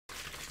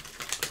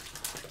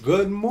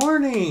Good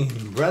morning,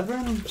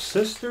 brethren,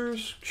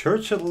 sisters,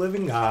 Church of the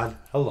Living God.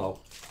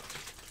 Hello.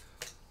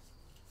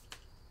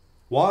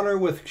 Water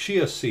with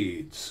chia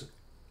seeds.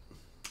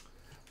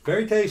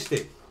 Very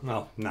tasty.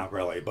 Well, not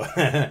really, but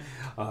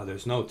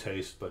there's no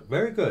taste, but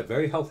very good,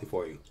 very healthy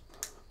for you.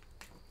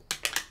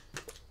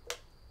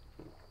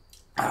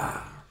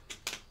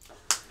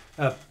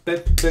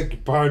 Beg your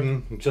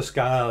pardon, just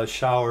got out of the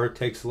shower. It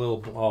takes a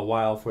little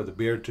while for the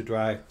beard to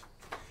dry.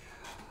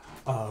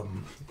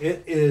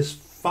 It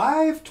is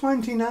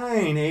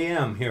 5:29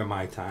 a.m. here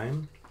my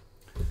time.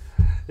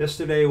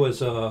 Yesterday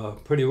was a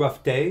pretty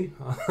rough day.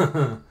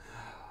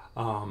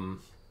 The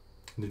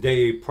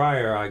day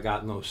prior I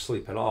got no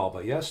sleep at all,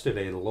 but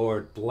yesterday the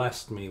Lord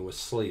blessed me with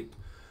sleep.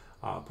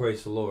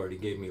 Praise the Lord, He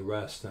gave me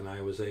rest, and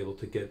I was able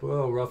to get,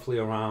 well, roughly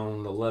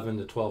around 11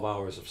 to 12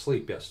 hours of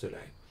sleep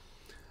yesterday.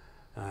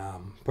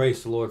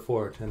 Praise the Lord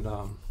for it. And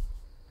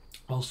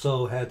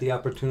also had the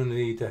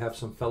opportunity to have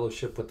some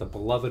fellowship with a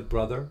beloved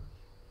brother,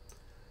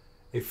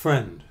 a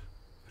friend,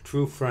 a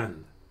true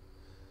friend,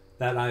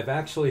 that I've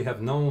actually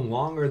have known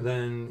longer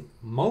than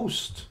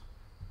most.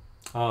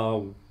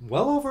 Well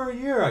over a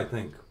year, I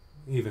think,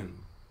 even.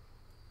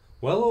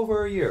 Well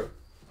over a year.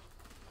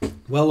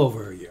 Well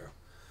over a year.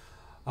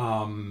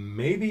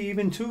 Maybe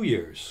even 2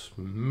 years.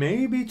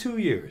 Maybe 2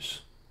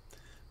 years.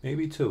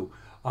 Maybe two.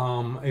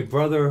 A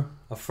brother,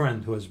 a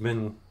friend who has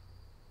been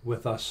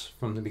with us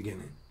from the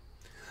beginning.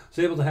 I was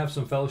able to have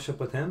some fellowship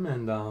with him,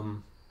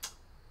 and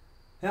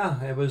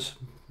yeah, it was,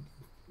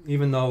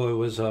 even though it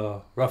was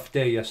a rough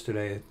day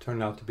yesterday, it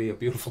turned out to be a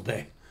beautiful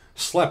day.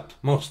 Slept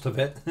most of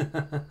it.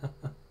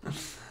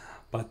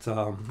 But,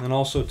 and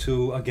also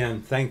to,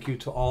 again, thank you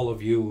to all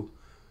of you,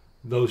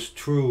 those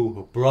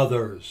true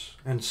brothers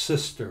and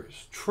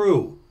sisters,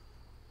 true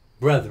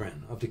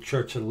brethren of the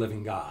Church of the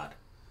Living God.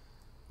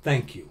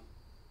 Thank you.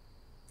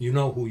 You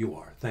know who you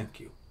are. Thank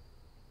you.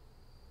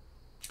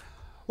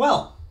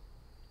 Well,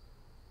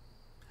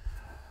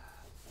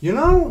 you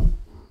know,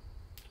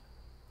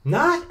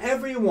 not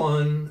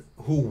everyone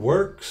who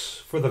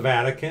works for the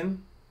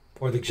Vatican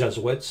or the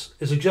Jesuits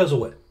is a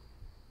Jesuit.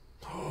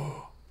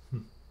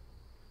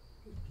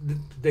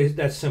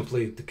 That's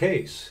simply the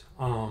case.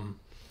 Not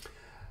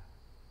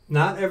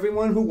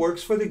everyone who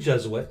works for the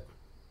Jesuit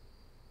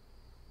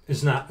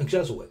is not a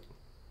Jesuit.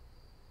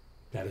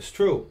 That is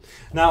true.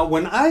 Now,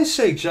 when I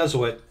say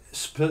Jesuit,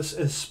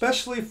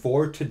 especially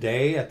for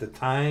today, at the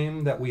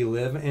time that we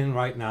live in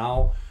right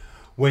now,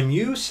 when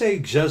you say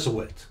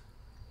Jesuit,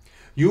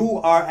 you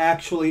are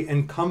actually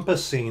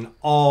encompassing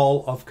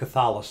all of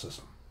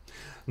Catholicism.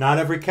 Not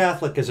every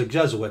Catholic is a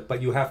Jesuit,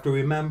 but you have to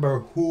remember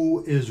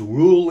who is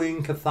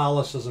ruling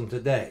Catholicism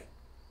today.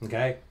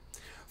 Okay?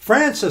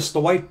 Francis, the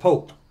White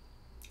Pope,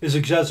 is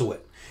a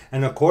Jesuit.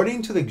 And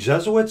according to the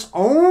Jesuits'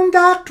 own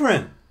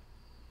doctrine,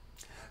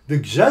 the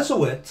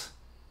Jesuit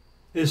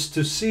is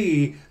to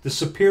see the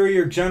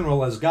superior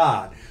general as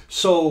God.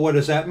 So what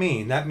does that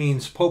mean? That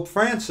means Pope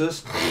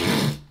Francis,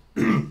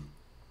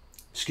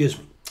 excuse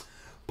me,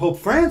 Pope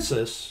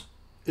Francis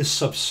is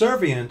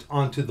subservient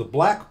unto the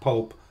Black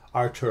Pope,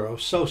 Arturo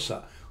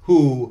Sosa,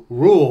 who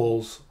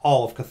rules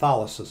all of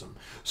Catholicism.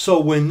 So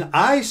when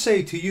I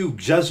say to you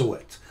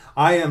Jesuit,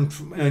 I am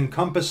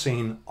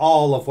encompassing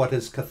all of what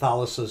is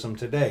Catholicism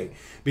today.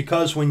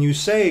 Because when you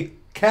say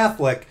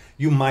Catholic,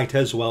 you might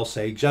as well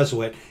say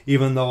Jesuit,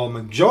 even though a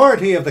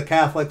majority of the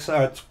Catholics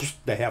are,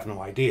 they have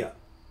no idea.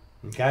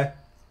 Okay?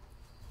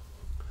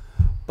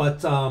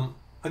 But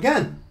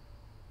again,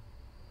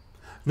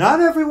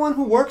 not everyone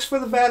who works for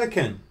the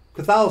Vatican,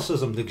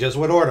 Catholicism, the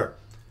Jesuit order,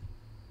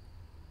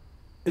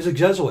 is a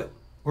Jesuit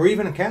or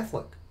even a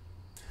Catholic.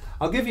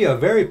 I'll give you a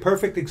very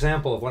perfect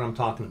example of what I'm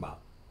talking about.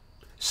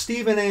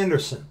 Stephen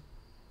Anderson.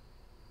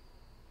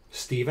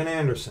 Stephen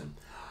Anderson.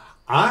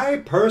 I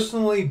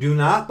personally do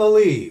not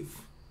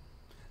believe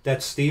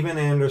that Stephen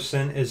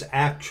Anderson is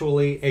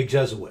actually a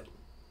Jesuit.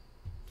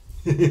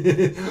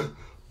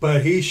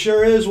 But he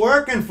sure is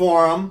working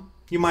for him.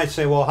 You might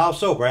say, well, how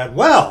so, Brad?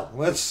 Well,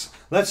 let's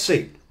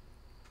see.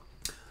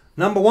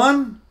 Number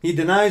one, he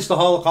denies the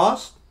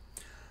Holocaust.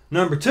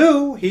 Number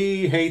two,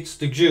 he hates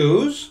the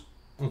Jews.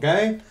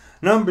 Okay?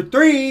 Number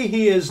three,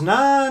 he is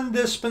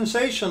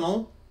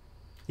non-dispensational.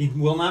 He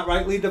will not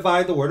rightly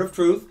divide the word of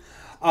truth.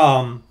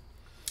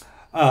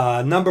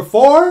 Number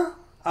four,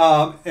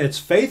 it's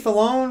faith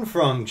alone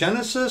from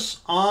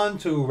Genesis on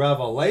to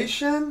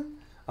Revelation.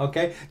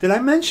 Okay? Did I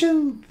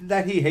mention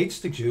that he hates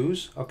the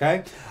Jews?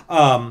 Okay?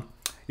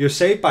 You're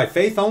saved by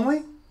faith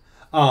only.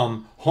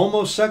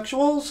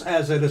 Homosexuals,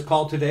 as it is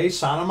called today,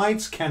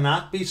 sodomites,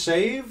 cannot be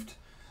saved.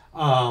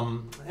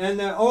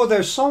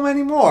 There's so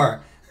many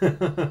more.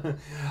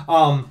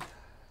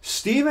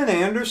 Stephen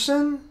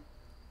Anderson,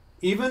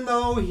 even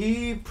though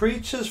he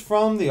preaches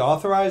from the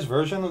authorized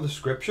version of the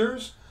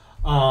scriptures,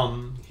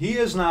 he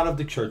is not of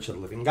the Church of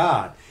the Living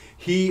God.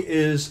 He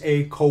is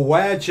a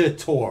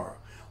coadjutor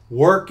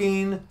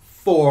working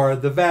for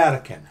the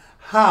Vatican.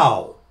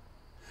 How?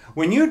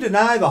 When you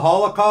deny the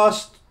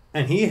Holocaust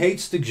and he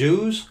hates the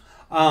Jews,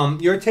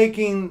 you're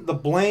taking the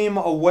blame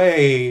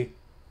away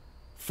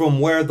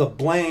from where the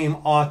blame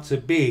ought to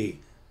be,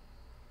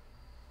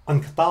 on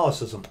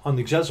Catholicism, on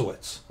the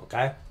Jesuits.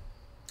 Okay?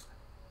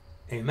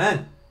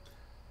 Amen.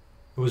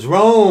 It was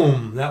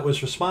Rome that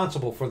was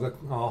responsible for the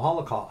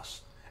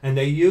Holocaust. And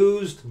they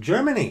used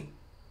Germany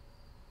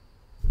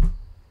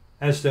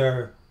as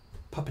their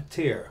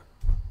puppeteer,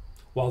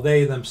 while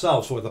they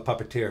themselves were the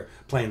puppeteer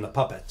playing the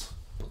puppets.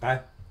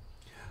 Okay?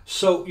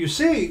 So you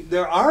see,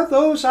 there are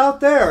those out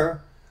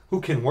there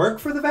who can work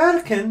for the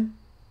Vatican,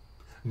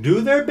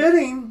 do their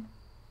bidding,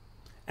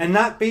 and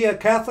not be a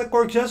Catholic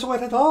or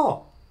Jesuit at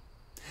all.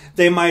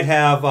 They might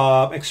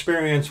have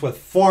experience with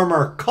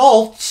former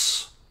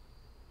cults,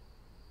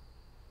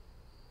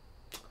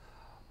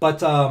 but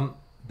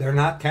they're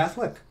not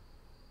Catholic.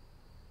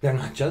 They're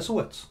not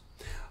Jesuits.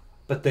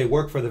 But they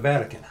work for the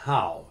Vatican.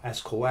 How?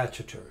 As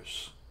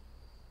coadjutors.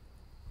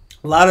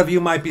 A lot of you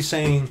might be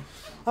saying,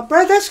 oh,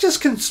 Brad, that's just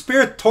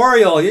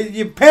conspiratorial.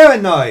 You're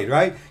paranoid,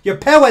 right? You're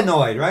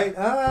paranoid, right?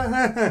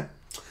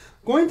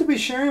 Going to be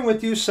sharing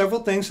with you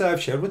several things that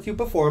I've shared with you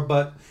before,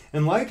 but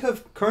in light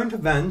of current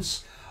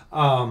events,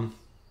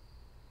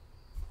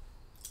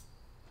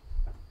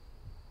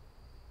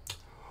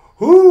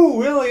 who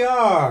really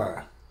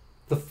are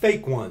the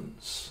fake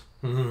ones?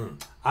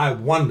 I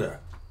wonder.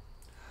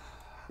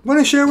 I'm going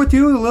to share with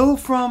you a little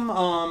from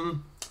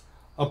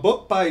a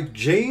book by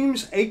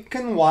James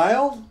Aitken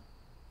Wild.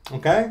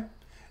 Okay?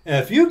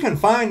 If you can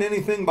find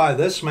anything by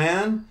this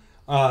man,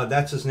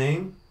 that's his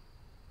name.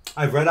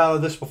 I've read out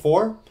of this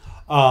before.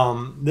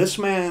 This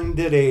man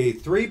did a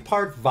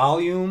 3-part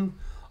volume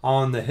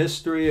on the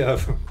history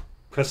of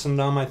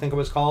Christendom, I think it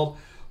was called.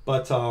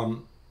 But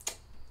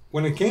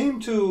when it came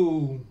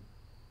to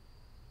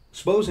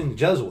exposing the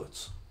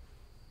Jesuits,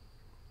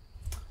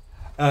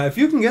 if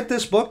you can get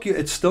this book,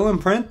 it's still in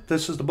print.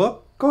 This is the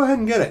book. Go ahead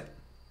and get it.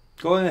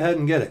 Go ahead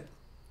and get it.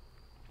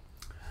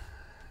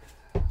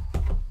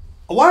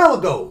 A while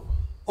ago,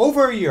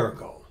 over a year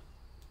ago,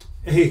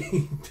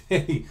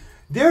 a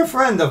dear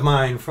friend of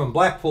mine from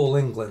Blackpool,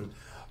 England,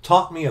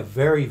 taught me a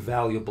very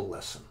valuable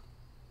lesson.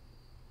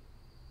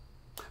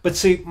 But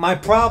see, my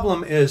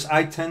problem is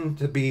I tend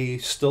to be,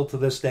 still to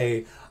this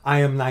day,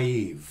 I am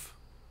naive.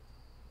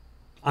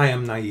 I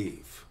am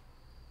naive.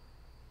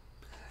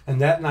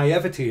 And that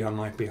naivety on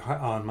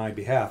my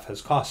behalf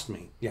has cost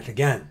me, yet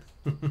again.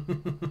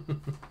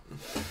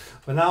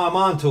 But now I'm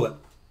on to it.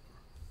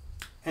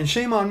 And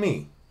shame on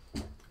me.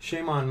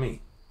 Shame on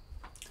me.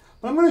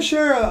 But I'm going to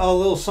share a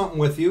little something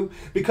with you,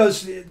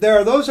 because there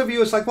are those of you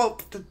who's like,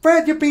 well,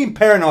 Brad, you're being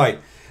paranoid.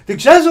 The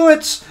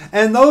Jesuits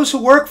and those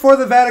who work for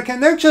the Vatican,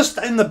 they're just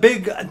in the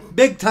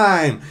big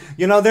time.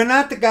 You know, they're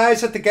not the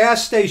guys at the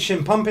gas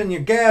station pumping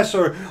your gas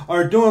or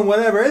doing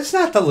whatever. It's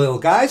not the little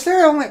guys.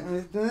 They're only...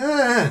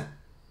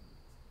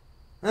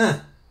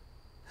 I'm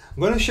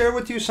going to share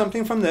with you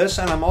something from this,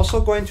 and I'm also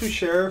going to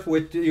share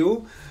with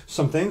you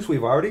some things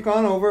we've already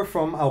gone over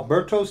from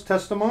Alberto's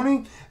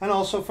testimony and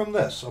also from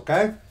this,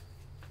 okay?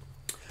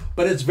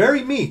 But it's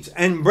very meat.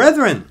 And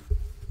brethren,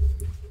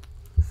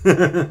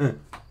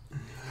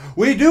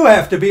 we do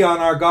have to be on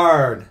our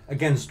guard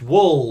against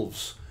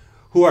wolves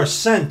who are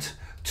sent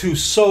to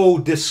sow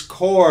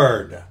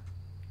discord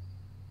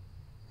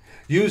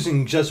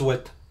using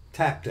Jesuit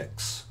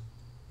tactics.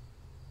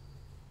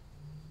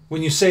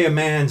 When you say a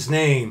man's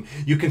name,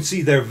 you can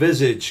see their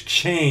visage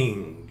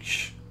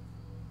change.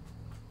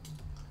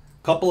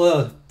 Couple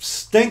of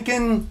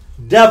stinking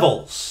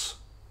devils.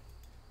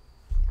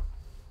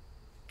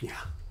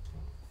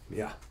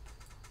 Yeah.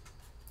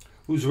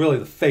 Who's really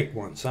the fake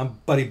ones, huh,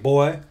 buddy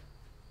boy?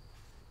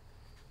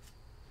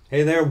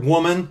 Hey there,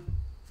 woman.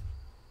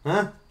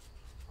 Huh?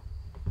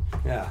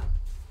 Yeah.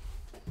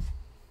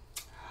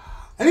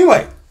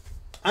 Anyway,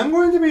 I'm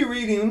going to be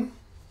reading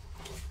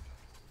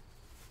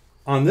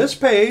on this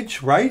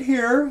page, right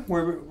here,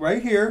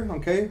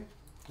 okay?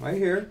 Right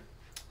here.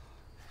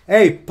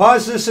 Hey,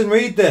 pause this and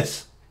read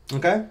this,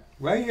 okay?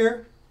 Right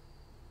here.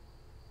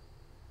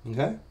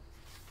 Okay?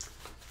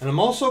 And I'm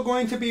also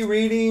going to be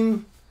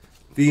reading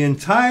the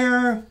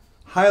entire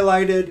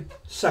highlighted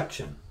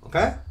section,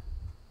 okay?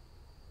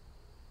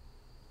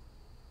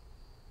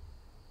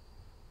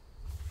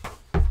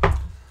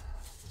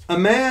 A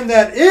man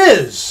that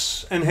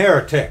is an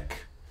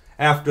heretic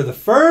after the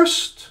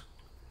first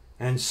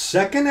and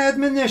second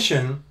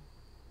admonition,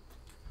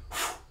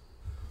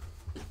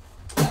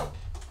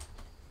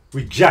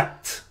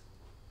 reject.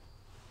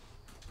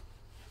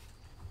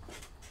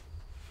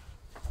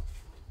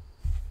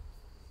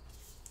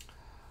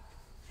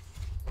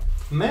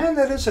 A man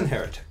that is an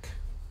heretic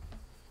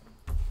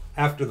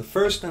after the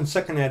first and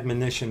second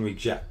admonition,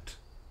 reject.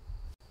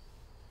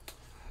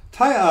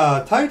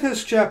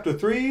 Titus chapter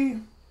 3,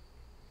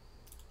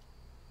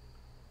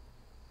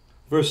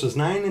 verses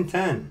 9 and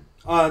 10.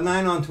 9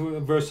 on to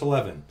verse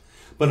 11.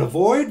 But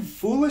avoid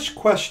foolish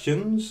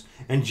questions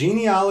and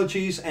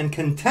genealogies and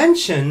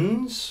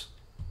contentions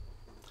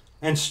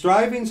and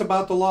strivings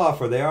about the law,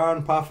 for they are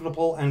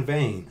unprofitable and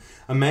vain.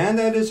 A man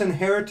that is an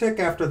heretic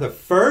after the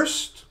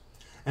first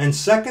and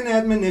second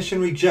admonition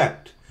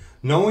reject,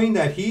 knowing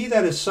that he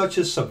that is such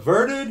is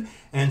subverted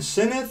and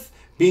sinneth,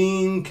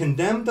 being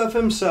condemned of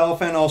himself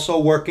and also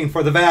working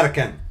for the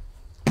Vatican.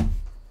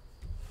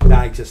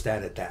 I just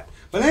added that.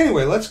 But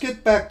anyway, let's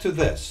get back to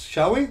this,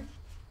 shall we?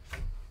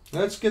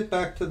 Let's get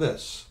back to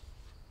this.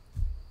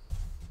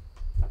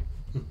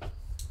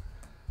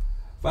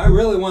 If I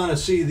really want to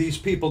see these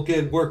people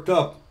get worked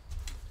up,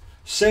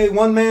 say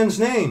one man's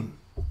name.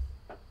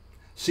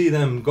 See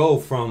them go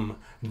from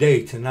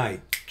day to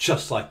night,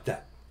 just like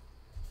that.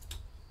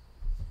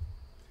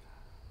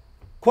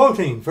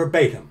 Quoting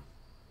verbatim.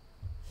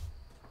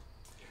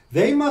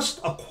 They must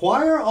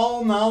acquire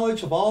all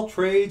knowledge of all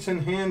trades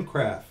and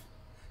handicrafts.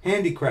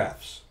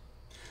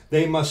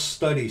 They must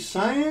study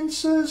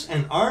sciences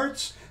and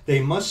arts.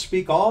 They must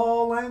speak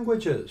all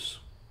languages.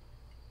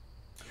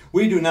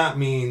 We do not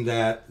mean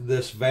that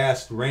this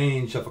vast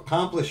range of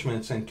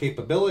accomplishments and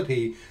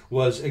capability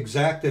was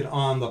exacted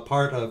on the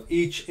part of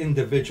each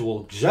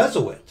individual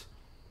Jesuit,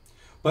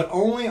 but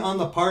only on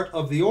the part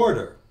of the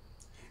order.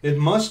 It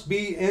must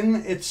be in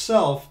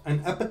itself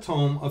an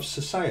epitome of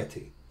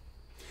society.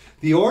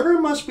 The order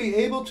must be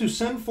able to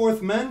send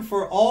forth men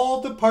for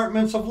all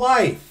departments of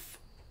life.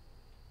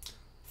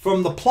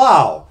 From the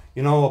plow,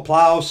 you know, a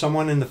plow,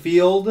 someone in the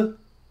field,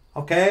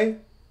 okay?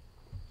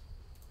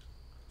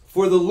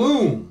 For the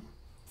loom,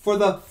 for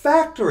the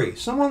factory,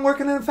 someone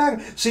working in a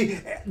factory. See,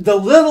 the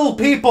little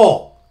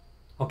people,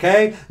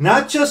 okay?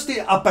 Not just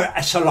the upper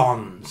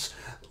echelons,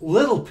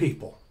 little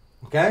people,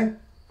 okay?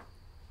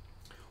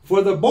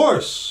 For the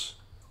bourse,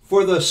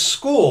 for the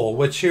school,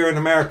 which here in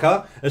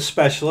America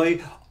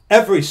especially,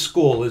 every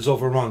school is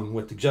overrun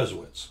with the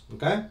Jesuits,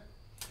 okay?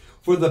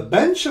 For the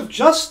bench of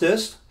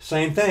justice,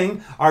 same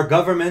thing. Our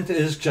government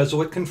is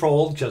Jesuit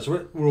controlled,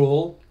 Jesuit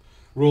ruled,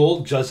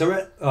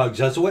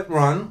 Jesuit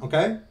run,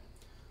 okay?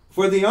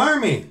 For the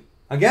army,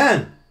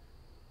 again,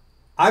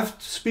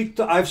 I've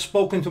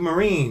spoken to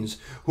Marines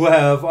who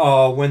have,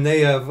 when they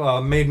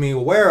have made me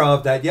aware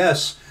of that,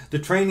 yes, the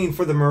training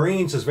for the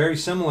Marines is very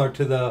similar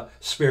to the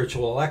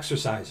spiritual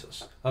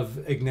exercises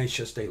of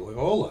Ignatius de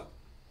Loyola.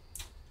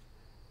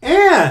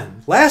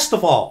 And last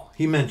of all,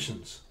 he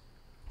mentions,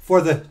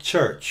 for the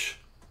church.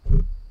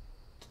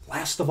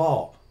 Last of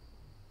all.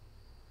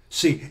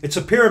 See, it's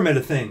a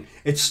pyramid thing.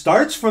 It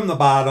starts from the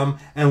bottom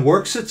and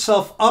works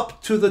itself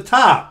up to the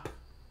top.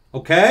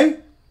 Okay?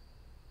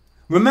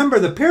 Remember,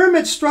 the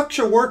pyramid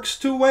structure works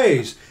two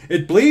ways.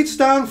 It bleeds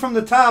down from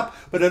the top,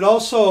 but it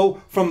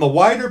also, from the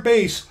wider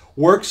base,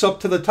 works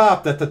up to the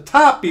top, that the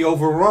top be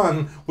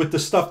overrun with the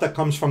stuff that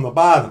comes from the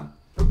bottom.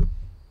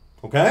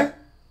 Okay?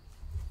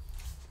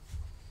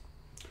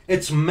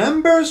 Its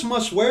members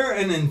must wear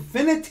an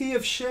infinity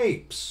of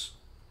shapes,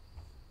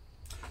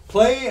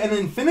 play an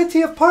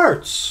infinity of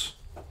parts,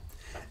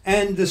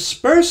 and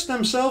disperse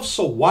themselves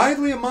so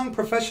widely among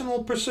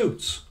professional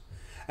pursuits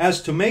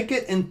as to make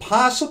it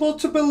impossible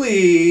to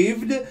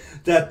believe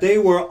that they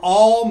were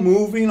all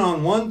moving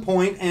on one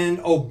point and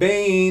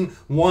obeying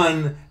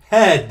one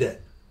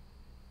head.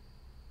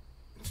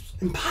 It's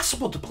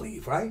impossible to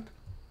believe, right?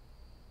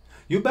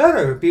 You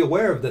better be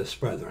aware of this,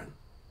 brethren.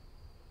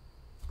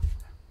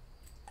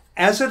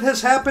 As it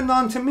has happened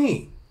unto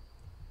me,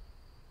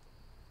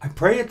 I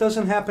pray it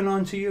doesn't happen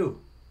unto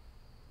you.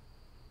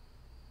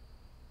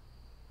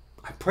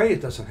 I pray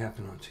it doesn't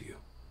happen unto you.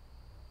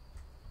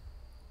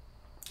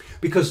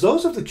 Because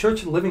those of the Church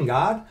of the Living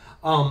God,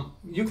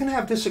 you can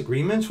have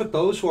disagreements with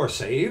those who are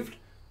saved,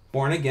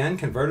 born again,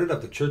 converted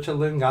of the Church of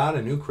the Living God,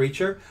 a new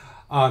creature.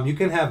 You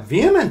can have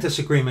vehement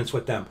disagreements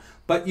with them,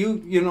 but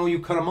you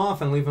cut them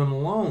off and leave them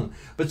alone.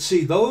 But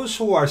see, those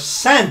who are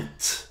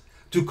sent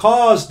to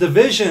cause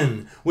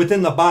division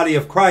within the body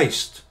of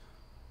Christ,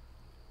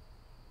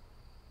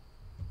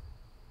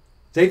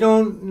 they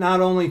don't not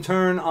only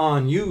turn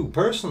on you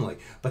personally,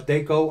 but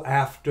they go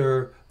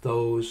after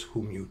those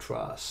whom you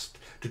trust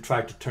to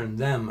try to turn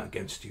them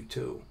against you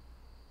too.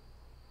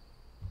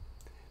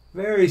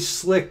 Very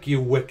slick,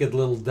 you wicked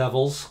little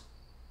devils.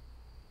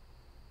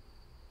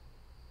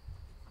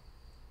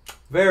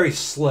 Very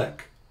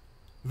slick.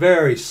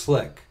 Very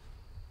slick.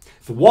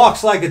 If it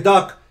walks like a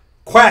duck,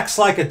 quacks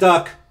like a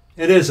duck,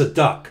 it is a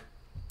duck.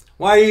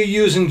 Why are you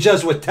using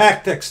Jesuit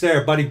tactics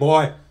there, buddy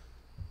boy?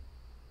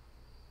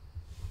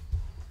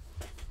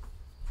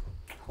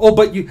 Oh,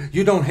 but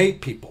you don't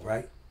hate people,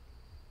 right?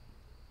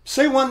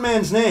 Say one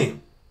man's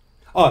name.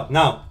 Oh,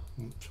 now,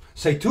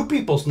 say two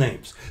people's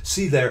names.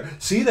 See their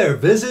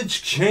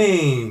visage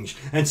change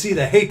and see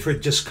the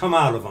hatred just come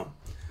out of them.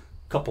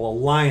 Couple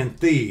of lying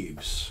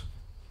thieves.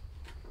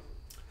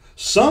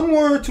 Some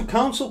were to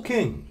counsel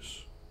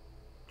kings.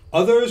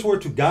 Others were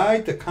to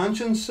guide the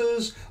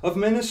consciences of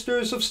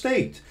ministers of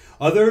state.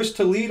 Others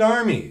to lead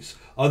armies.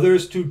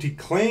 Others to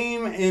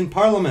declaim in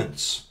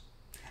parliaments.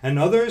 And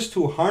others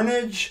to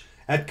harnage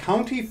at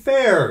county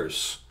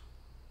fairs.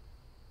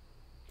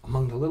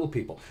 Among the little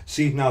people.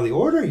 See, now the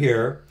order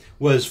here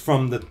was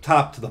from the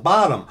top to the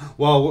bottom.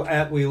 Well,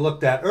 we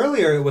looked at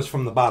earlier, it was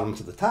from the bottom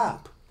to the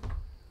top.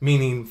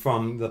 Meaning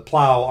from the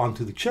plow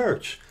onto the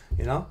church,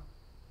 you know?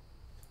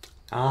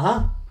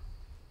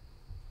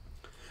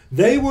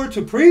 They were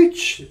to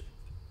preach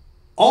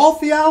all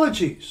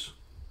theologies.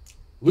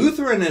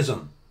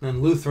 Lutheranism,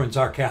 And Lutherans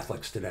are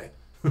Catholics today.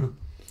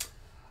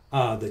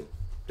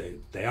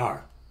 They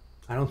are.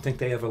 I don't think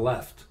they ever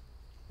left.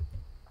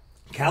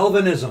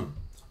 Calvinism,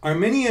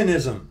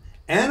 Arminianism,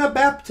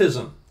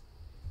 Anabaptism.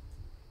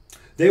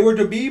 They were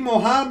to be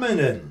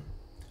Mohammedan,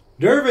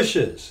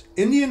 dervishes,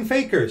 Indian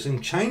fakers,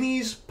 and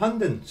Chinese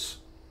pundits.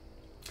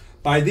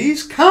 By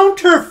these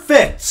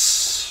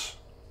counterfeits,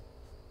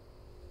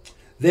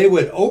 they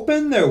would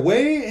open their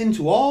way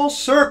into all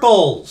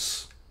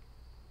circles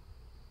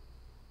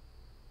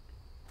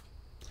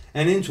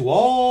and into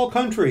all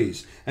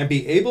countries and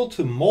be able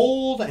to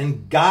mold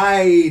and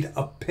guide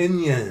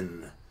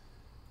opinion,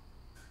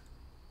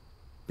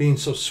 being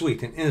so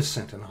sweet and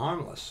innocent and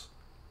harmless.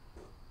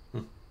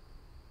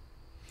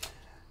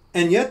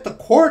 And yet the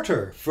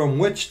quarter from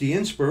which the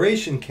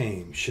inspiration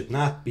came should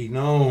not be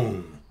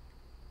known.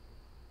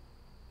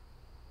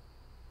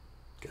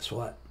 Guess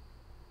what?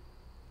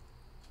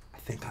 I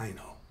think I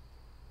know.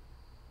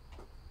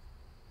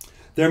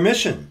 Their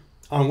mission,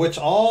 on which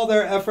all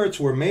their efforts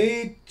were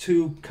made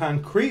to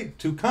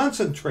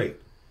concentrate,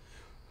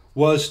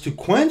 was to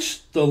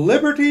quench the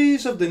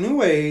liberties of the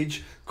New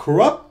Age,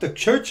 corrupt the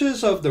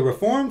churches of the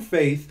Reformed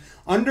faith,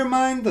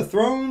 undermine the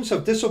thrones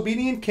of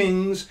disobedient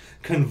kings,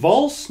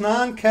 convulse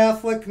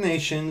non-Catholic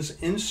nations,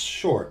 in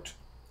short,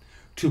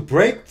 to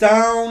break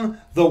down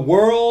the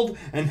world,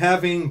 and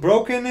having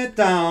broken it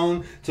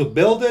down, to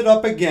build it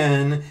up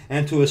again,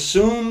 and to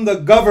assume the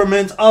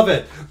government of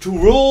it, to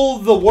rule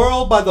the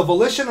world by the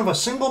volition of a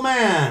single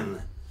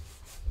man.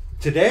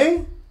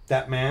 Today,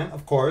 that man,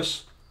 of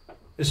course,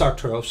 is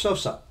Arturo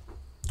Sosa.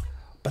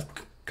 But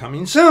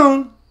coming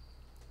soon,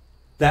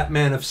 that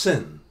man of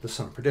sin, the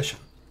son of perdition.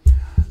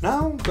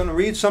 Now I'm going to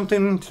read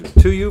something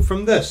to you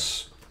from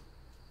this.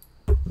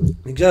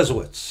 The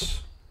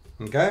Jesuits.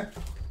 Okay?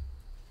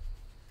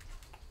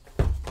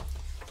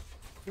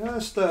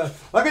 Just,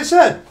 like I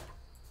said,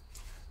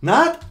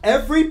 not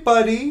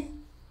everybody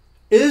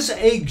is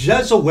a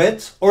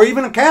Jesuit or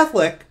even a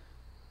Catholic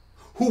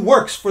who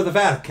works for the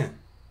Vatican.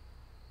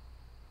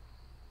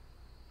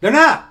 They're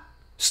not.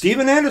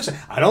 Stephen Anderson,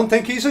 I don't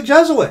think he's a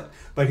Jesuit,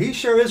 but he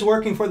sure is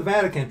working for the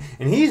Vatican,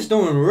 and he's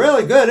doing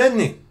really good, isn't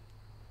he?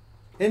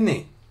 Isn't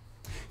he?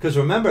 Because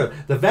remember,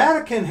 the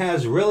Vatican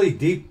has really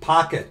deep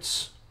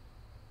pockets.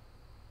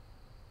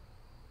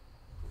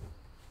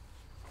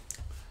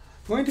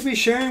 I'm going to be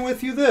sharing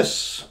with you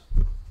this.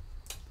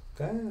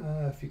 Okay,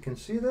 if you can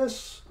see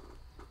this.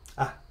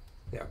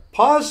 There.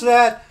 Pause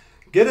that,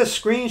 get a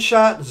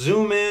screenshot,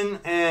 zoom in,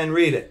 and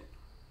read it.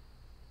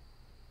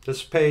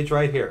 This page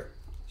right here.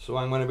 So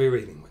I'm going to be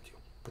reading with you.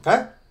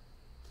 Okay?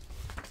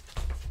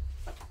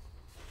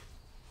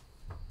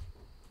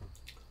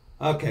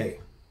 Okay.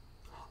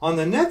 On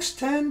the next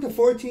 10 to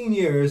 14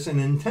 years, an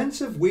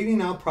intensive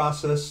weeding out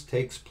process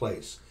takes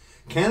place.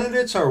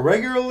 Candidates are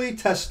regularly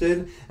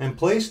tested and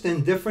placed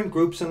in different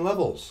groups and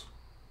levels.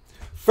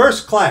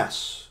 First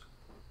class,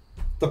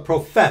 the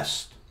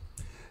professed.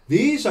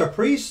 These are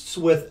priests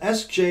with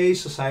S.J.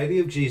 Society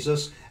of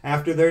Jesus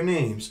after their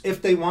names,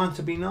 if they want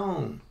to be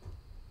known.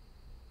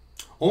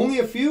 Only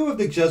a few of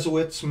the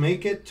Jesuits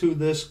make it to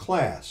this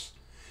class.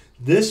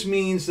 This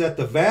means that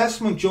the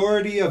vast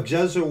majority of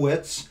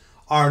Jesuits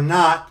are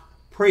not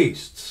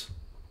priests.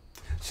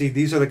 See,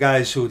 these are the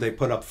guys who they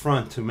put up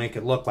front to make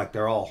it look like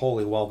they're all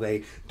holy while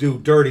they do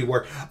dirty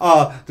work.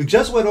 The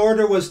Jesuit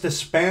order was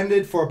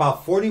disbanded for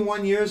about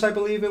 41 years, I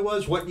believe it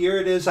was. What year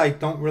it is, I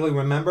don't really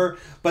remember.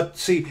 But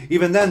see,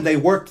 even then, they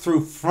worked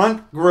through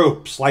front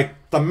groups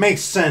like the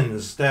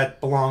Masons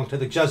that belong to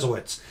the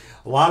Jesuits.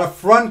 A lot of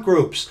front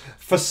groups,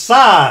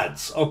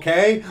 facades,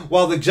 okay?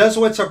 While the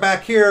Jesuits are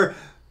back here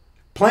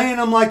playing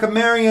them like a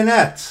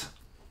marionette.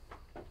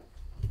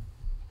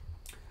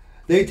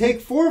 They take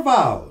 4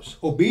 vows: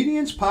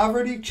 obedience,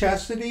 poverty,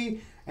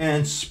 chastity,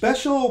 and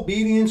special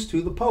obedience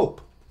to the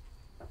Pope.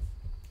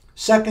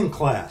 Second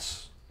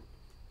class,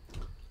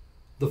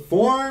 the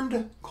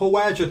formed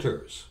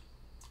coadjutors.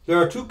 There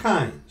are 2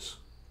 kinds.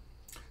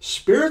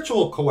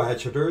 Spiritual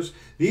coadjutors,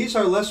 these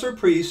are lesser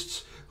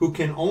priests who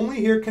can only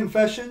hear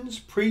confessions,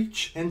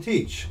 preach, and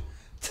teach.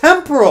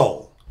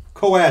 Temporal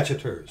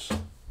coadjutors.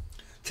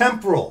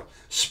 Temporal,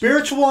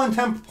 spiritual and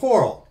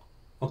temporal,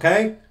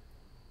 okay?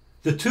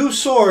 The 2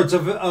 swords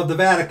of the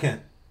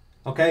Vatican.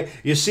 Okay,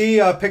 you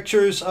see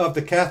pictures of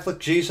the Catholic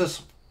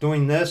Jesus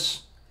doing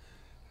this?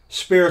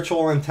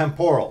 Spiritual and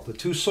temporal. The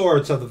 2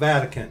 swords of the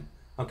Vatican.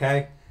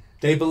 Okay,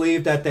 they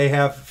believe that they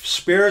have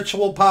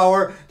spiritual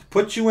power to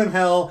put you in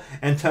hell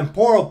and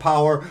temporal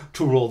power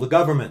to rule the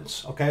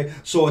governments. Okay,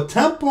 so a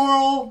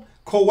temporal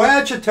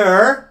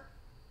coadjutor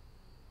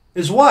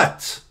is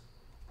what?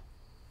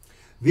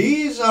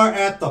 These are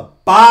at the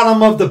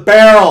bottom of the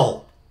barrel,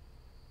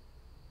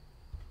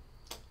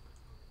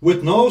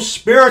 with no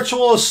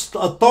spiritual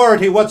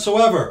authority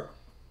whatsoever.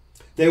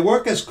 They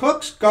work as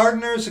cooks,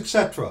 gardeners,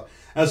 etc.,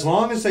 as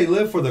long as they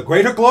live for the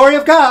greater glory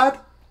of God.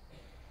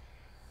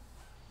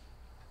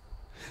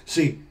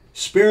 See,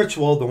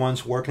 spiritual, the ones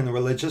who work in the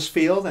religious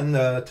field, and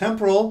the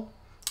temporal,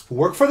 who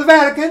work for the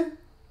Vatican,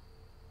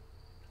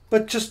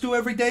 but just do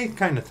everyday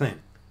kind of thing.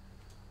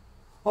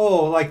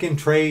 Oh, like in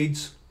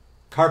trades,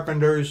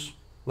 carpenters,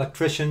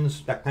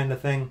 electricians, that kind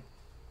of thing.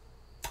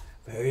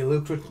 Very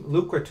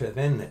lucrative,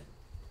 isn't it?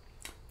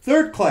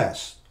 Third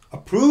class,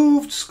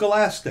 approved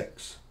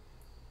scholastics.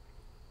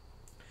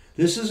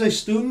 This is a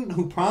student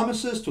who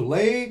promises to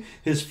lay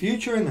his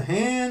future in the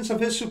hands of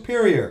his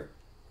superior.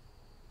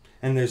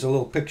 And there's a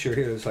little picture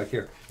here. It's like,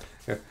 here,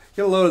 get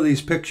a load of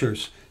these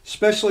pictures,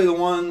 especially the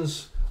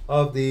ones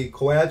of the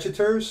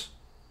coadjutors.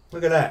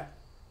 Look at that.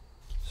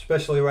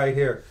 Especially right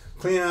here.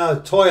 Cleaning out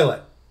a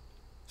toilet.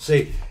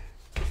 See,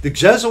 the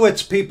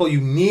Jesuits, people,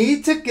 you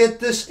need to get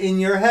this in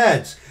your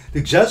heads.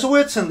 The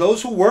Jesuits and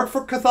those who work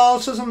for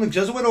Catholicism, the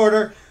Jesuit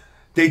order,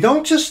 they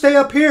don't just stay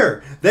up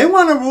here. They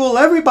want to rule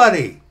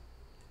everybody.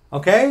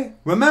 Okay?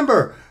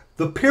 Remember,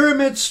 the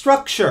pyramid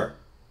structure.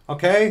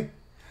 Okay?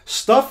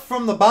 Stuff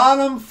from the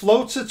bottom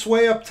floats its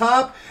way up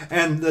top,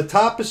 and the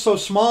top is so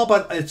small,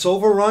 but it's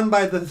overrun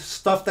by the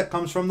stuff that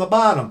comes from the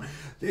bottom.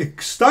 It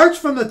starts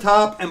from the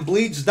top and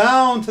bleeds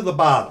down to the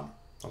bottom.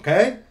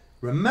 Okay?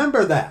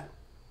 Remember that.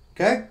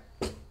 Okay?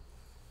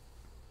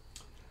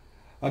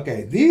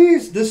 Okay,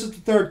 this is the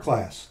third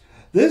class.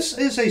 This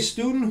is a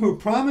student who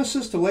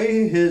promises to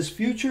lay his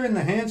future in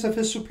the hands of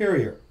his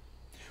superior,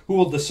 who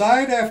will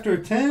decide after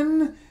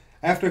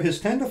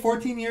his 10 to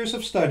 14 years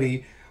of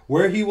study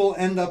where he will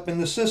end up in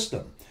the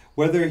system,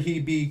 whether he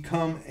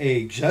become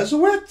a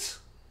Jesuit,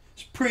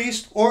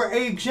 priest, or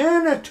a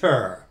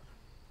janitor.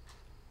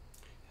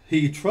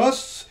 He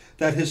trusts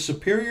that his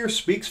superior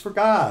speaks for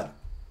God.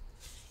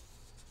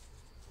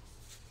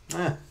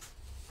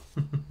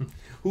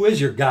 Who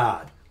is your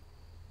God?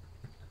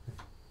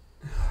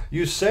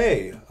 You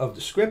say of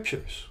the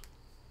scriptures.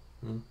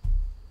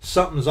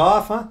 Something's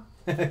off, huh?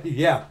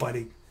 Yeah,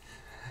 buddy.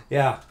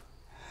 Yeah.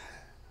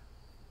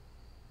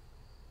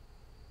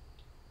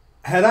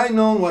 Had I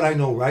known what I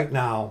know right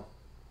now,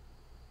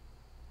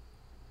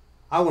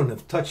 I wouldn't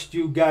have touched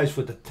you guys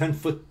with a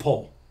 10-foot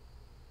pole.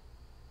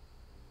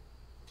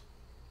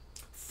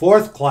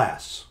 Fourth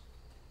class.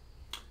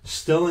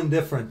 Still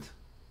indifferent.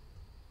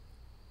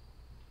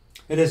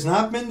 It has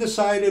not been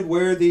decided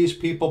where these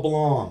people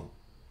belong.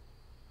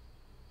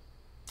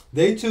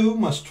 They too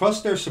must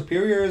trust their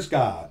superior as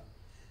God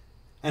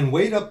and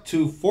wait up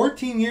to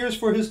 14 years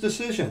for his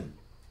decision.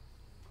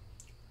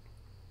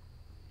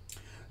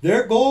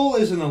 Their goal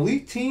is an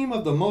elite team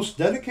of the most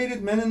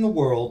dedicated men in the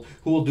world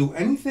who will do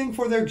anything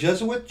for their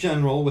Jesuit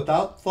general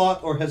without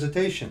thought or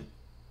hesitation.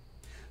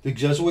 The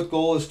Jesuit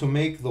goal is to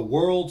make the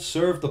world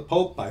serve the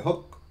Pope by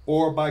hook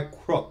or by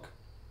crook.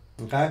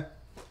 Okay?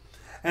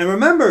 And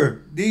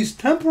remember, these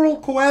temporal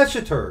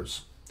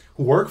coadjutors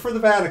who work for the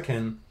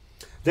Vatican,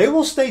 they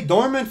will stay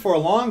dormant for a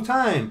long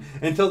time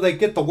until they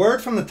get the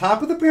word from the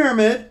top of the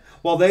pyramid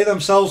while they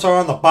themselves are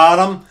on the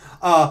bottom.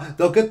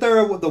 They'll get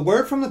the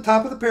word from the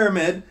top of the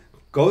pyramid,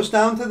 goes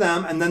down to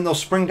them, and then they'll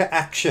spring to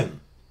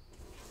action.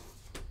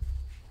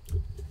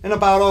 In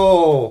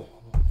about,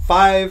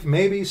 5,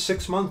 maybe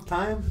 6 month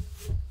time.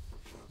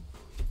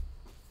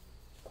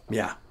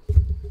 Yeah.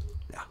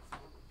 Yeah.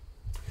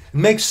 It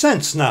makes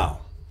sense now.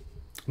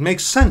 It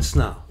makes sense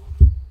now.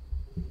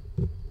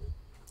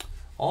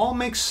 All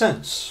makes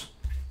sense.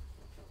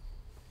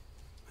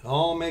 It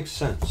all makes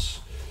sense.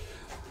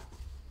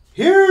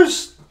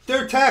 Here's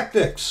their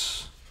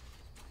tactics.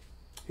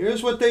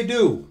 Here's what they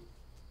do.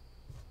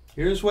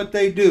 Here's what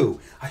they do.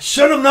 I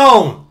should have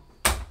known.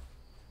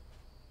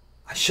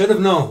 I should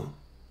have known.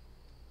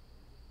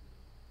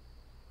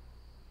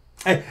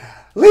 Hey,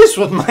 at least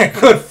with my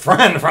good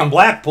friend from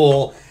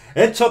Blackpool,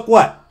 it took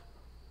what?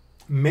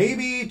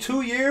 Maybe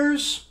 2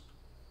 years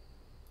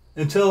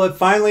until it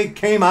finally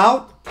came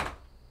out?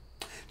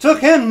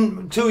 Took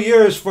him 2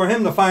 years for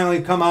him to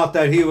finally come out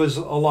that he was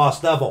a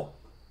lost devil.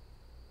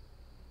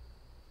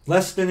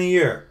 Less than a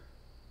year.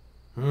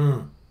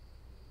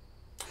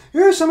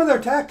 Here are some of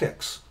their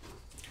tactics.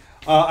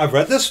 I've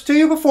read this to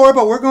you before,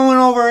 but we're going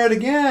over it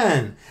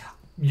again.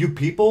 You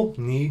people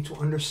need to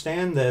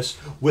understand this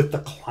with the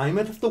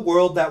climate of the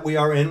world that we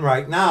are in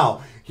right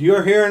now.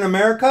 You're here in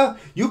America,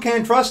 you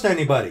can't trust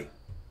anybody.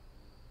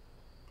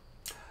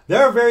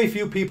 There are very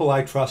few people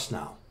I trust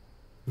now.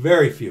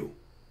 Very few.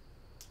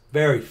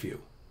 Very few.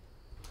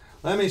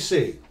 Let me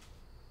see.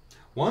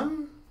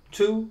 1,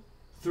 2,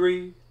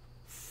 3,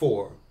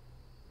 4,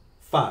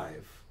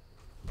 5,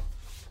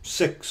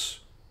 6,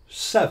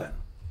 7.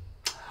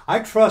 I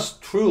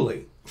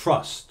truly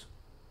trust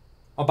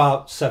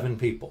about 7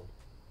 people.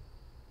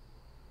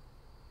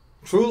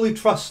 Truly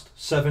trust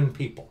 7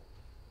 people.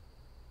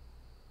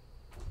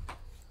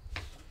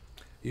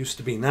 Used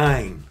to be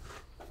 9.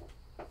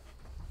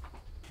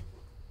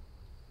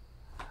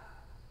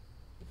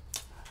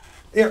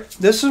 Here,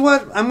 this is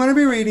what I'm going to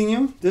be reading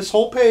you. This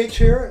whole page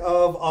here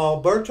of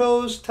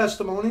Alberto's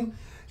testimony.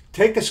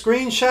 Take a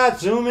screenshot,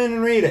 zoom in,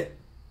 and read it.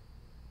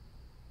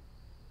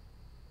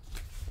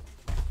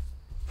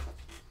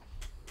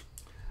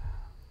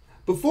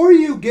 Before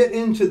you get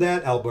into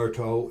that,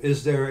 Alberto,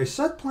 is there a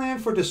set plan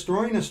for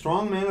destroying a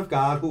strong man of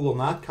God who will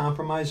not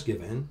compromise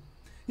given?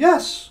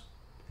 Yes.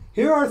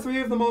 Here are 3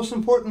 of the most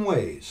important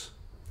ways.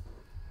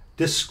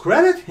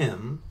 Discredit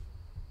him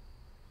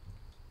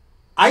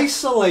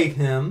isolate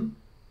him,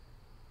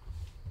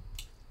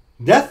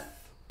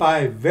 death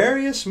by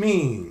various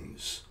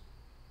means.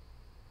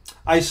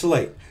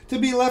 Isolate, to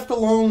be left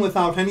alone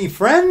without any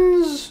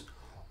friends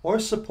or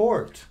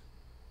support.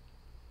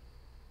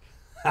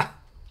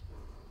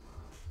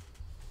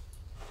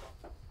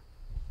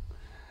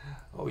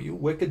 Oh, you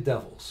wicked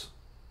devils.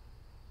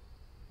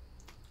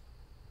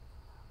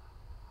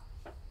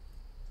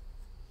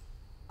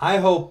 I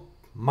hope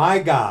my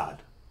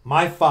God,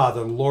 my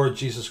Father, Lord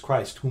Jesus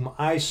Christ, whom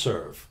I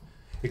serve,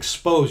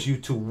 expose you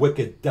to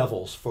wicked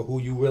devils for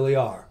who you really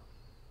are.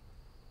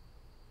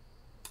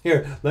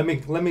 Here, let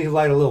me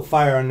light a little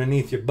fire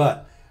underneath your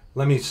butt.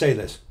 Let me say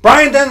this.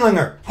 Brian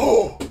Denlinger!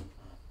 Oh!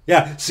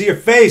 Yeah, see your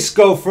face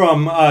go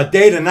from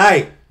day to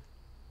night.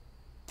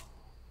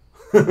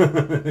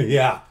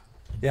 Yeah.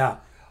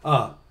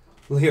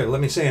 Here,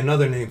 let me say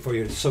another name for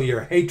you. So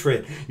your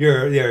hatred,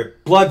 your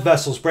blood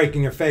vessels break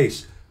in your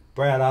face.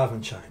 Brad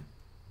Avenshine.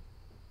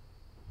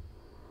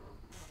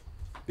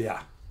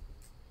 Yeah.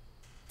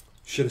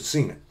 Should have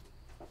seen it.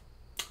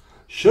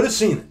 Should have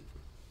seen it.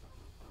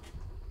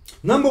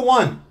 Number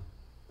 1.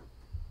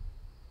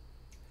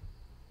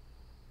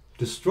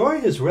 Destroy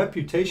his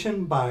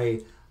reputation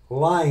by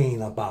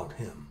lying about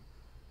him.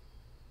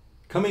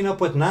 Coming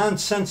up with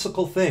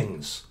nonsensical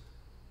things.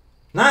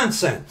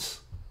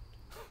 Nonsense.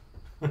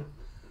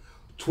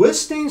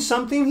 Twisting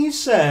something he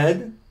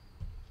said,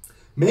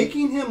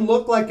 making him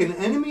look like an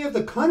enemy of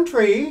the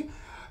country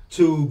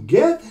to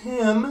get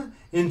him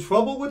in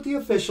trouble with the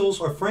officials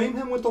or frame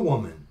him with a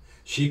woman.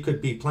 She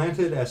could be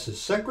planted as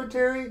his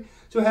secretary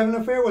to have an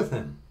affair with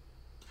him.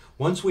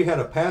 Once we had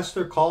a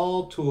pastor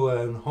called to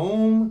a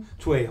home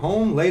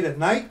late at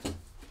night.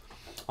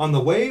 On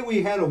the way,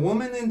 we had a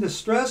woman in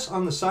distress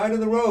on the side of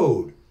the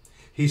road.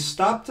 He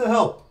stopped to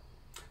help.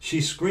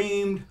 She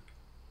screamed,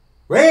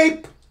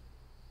 "Rape!"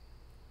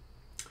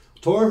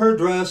 Tore her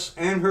dress,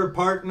 and her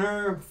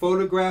partner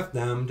photographed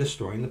them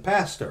destroying the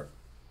pastor.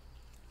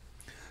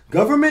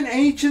 Government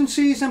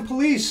agencies and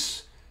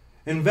police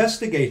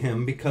investigate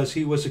him because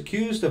he was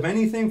accused of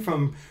anything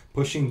from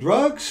pushing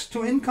drugs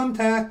to income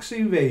tax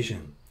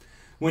evasion.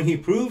 When he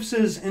proves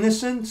his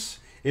innocence,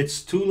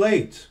 it's too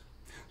late.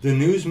 The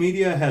news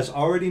media has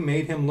already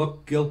made him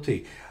look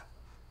guilty.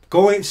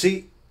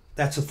 See,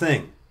 that's a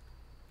thing.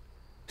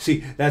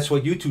 See, that's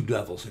what you two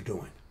devils are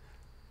doing.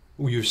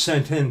 You're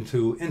sent in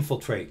to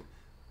infiltrate.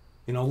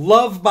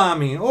 Love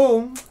bombing.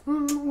 Oh,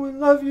 we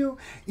love you.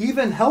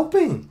 Even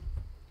helping.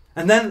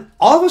 And then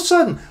all of a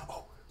sudden,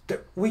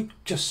 we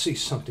just see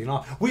something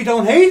off. We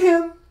don't hate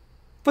him,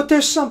 but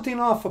there's something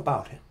off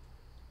about him.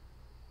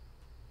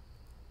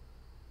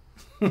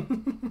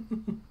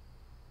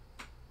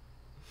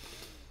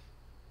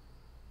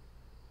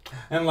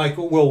 And like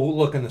we'll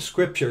look in the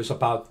scriptures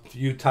about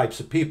you types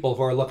of people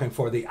who are looking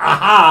for the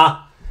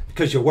aha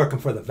because you're working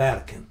for the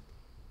Vatican.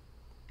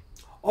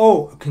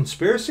 Oh,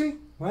 conspiracy?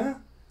 What?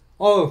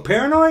 Oh,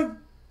 paranoid?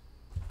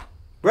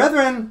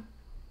 Brethren,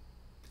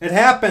 it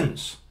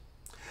happens.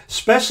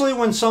 Especially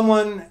when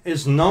someone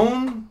is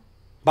known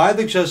by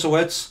the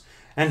Jesuits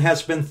and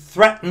has been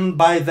threatened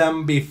by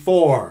them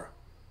before.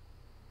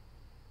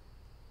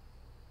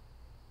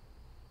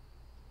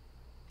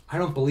 I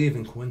don't believe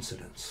in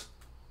coincidence.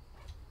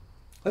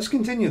 Let's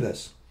continue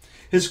this.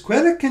 His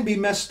credit can be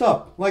messed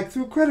up, like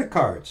through credit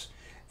cards.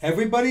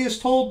 Everybody is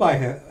told by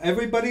him.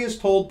 Everybody is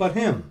told but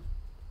him,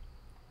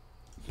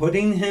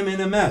 putting him in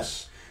a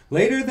mess.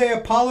 Later they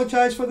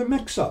apologize for the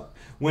mix-up.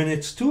 When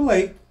it's too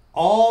late,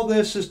 all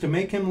this is to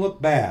make him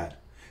look bad.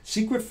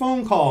 Secret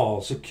phone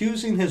calls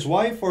accusing his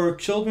wife or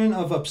children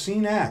of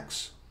obscene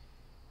acts.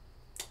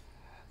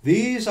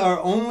 These are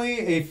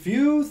only a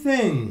few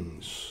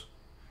things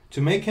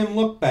to make him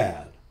look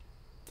bad.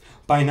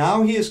 By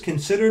now he is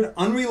considered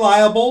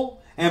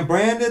unreliable and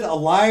branded a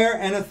liar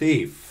and a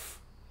thief.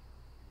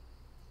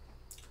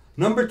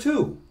 Number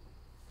 2,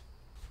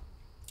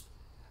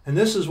 and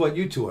this is what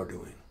you two are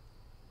doing,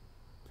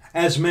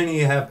 as many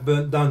have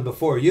done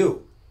before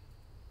you.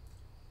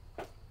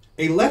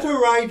 A letter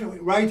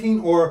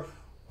writing or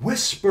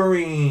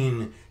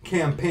whispering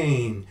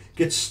campaign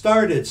gets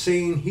started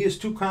saying he is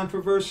too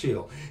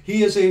controversial.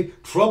 He is a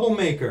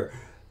troublemaker.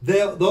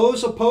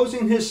 Those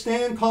opposing his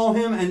stand call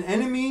him an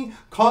enemy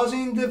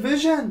causing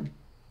division.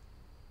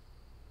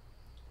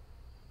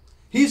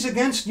 He's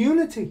against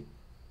unity.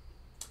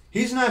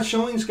 He's not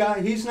showing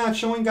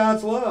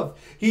God's love.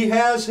 He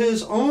has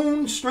his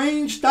own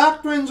strange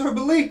doctrines or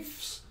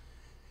beliefs.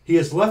 He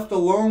is left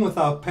alone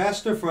without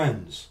pastor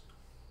friends.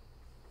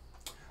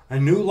 A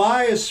new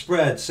lie is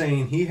spread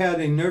saying he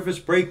had a nervous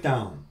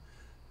breakdown.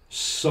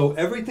 So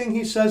everything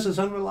he says is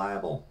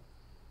unreliable.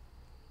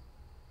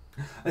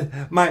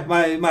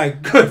 My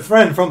good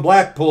friend from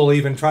Blackpool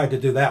even tried to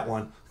do that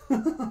one.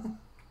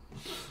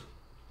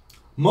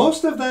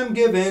 Most of them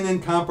give in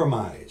and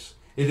compromise.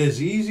 It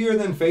is easier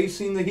than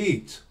facing the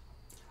heat.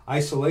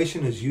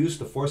 Isolation is used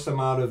to force them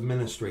out of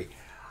ministry.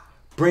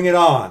 Bring it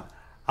on.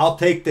 I'll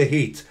take the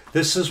heat.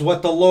 This is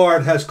what the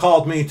Lord has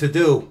called me to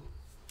do.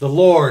 The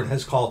Lord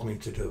has called me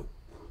to do.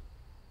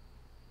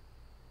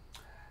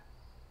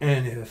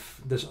 And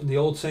if the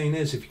old saying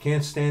is, if you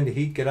can't stand the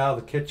heat, get out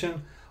of the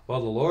kitchen. Well,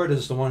 the Lord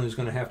is the one who's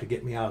going to have to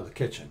get me out of the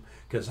kitchen,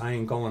 because I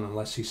ain't going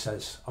unless he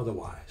says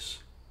otherwise.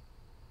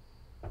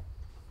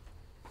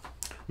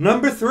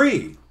 Number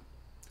 3,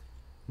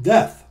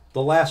 death,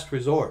 the last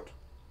resort.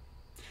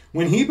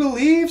 When he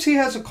believes he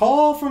has a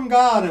call from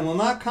God and will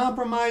not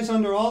compromise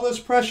under all this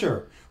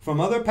pressure from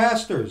other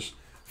pastors,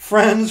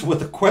 friends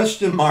with a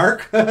question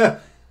mark,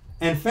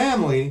 and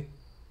family,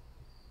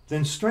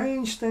 then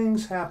strange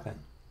things happen.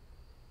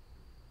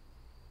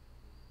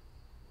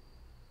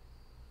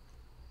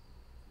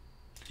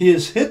 He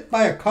is hit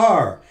by a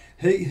car.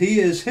 He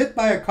is hit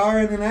by a car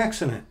in an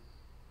accident.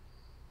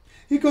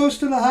 He goes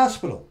to the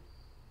hospital.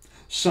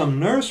 Some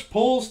nurse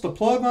pulls the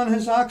plug on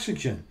his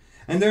oxygen,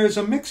 and there is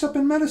a mix-up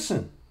in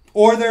medicine.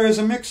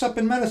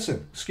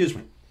 Excuse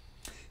me.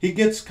 He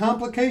gets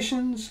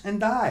complications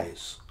and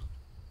dies.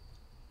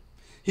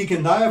 He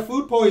can die of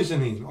food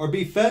poisoning or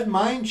be fed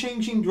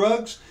mind-changing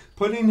drugs,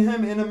 putting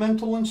him in a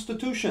mental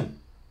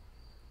institution.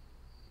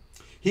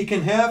 He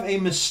can have a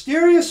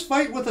mysterious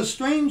fight with a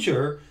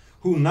stranger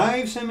who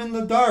knives him in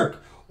the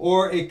dark,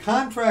 or a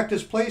contract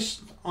is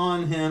placed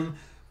on him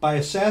by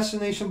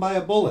assassination by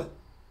a bullet.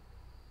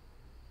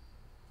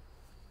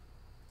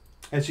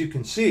 As you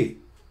can see,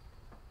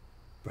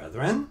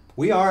 brethren,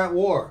 we are at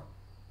war.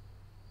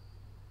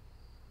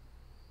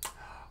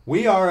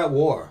 We are at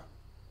war.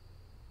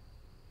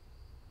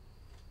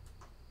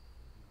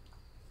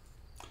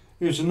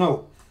 Here's a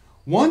note.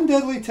 One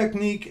deadly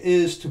technique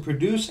is to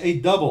produce a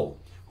double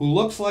who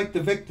looks like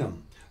the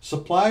victim.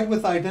 Supplied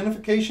with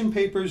identification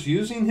papers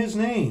using his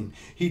name,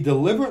 he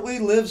deliberately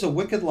lives a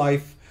wicked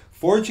life,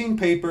 forging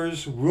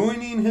papers,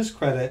 ruining his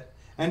credit,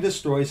 and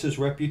destroys his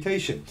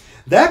reputation.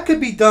 That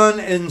could be done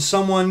in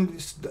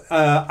someone's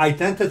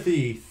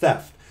identity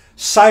theft,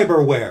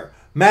 cyberware,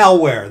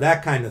 malware,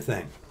 that kind of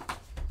thing.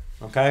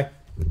 Okay?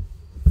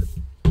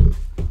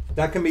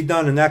 That can be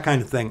done in that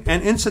kind of thing.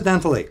 And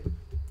incidentally,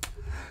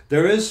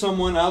 there is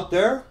someone out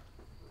there,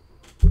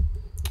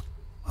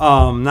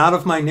 not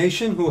of my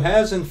nation, who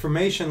has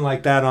information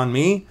like that on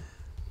me.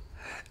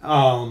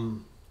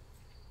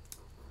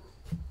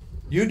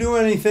 You do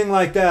anything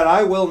like that,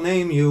 I will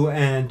name you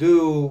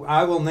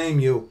I will name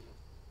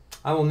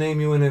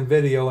you in a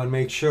video and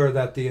make sure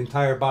that the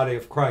entire body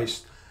of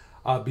Christ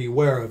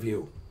beware of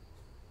you.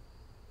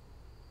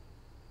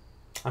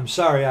 I'm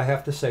sorry I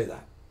have to say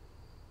that,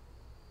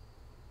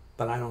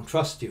 but I don't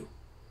trust you.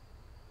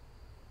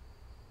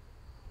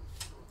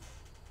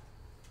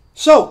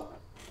 So,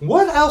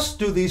 what else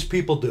do these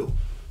people do?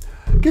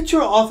 Get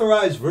your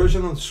authorized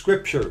version of the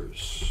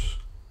scriptures.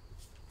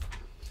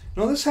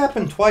 Now, this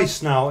happened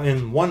twice now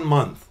in 1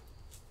 month.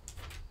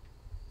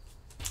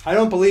 I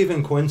don't believe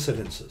in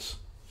coincidences.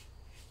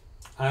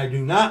 I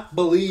do not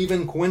believe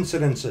in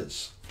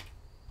coincidences.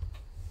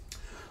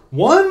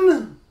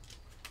 One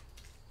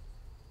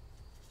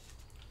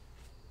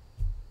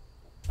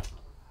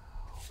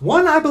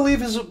I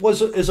believe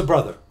is a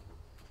brother.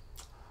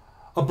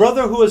 A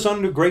brother who is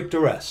under great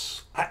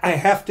duress. I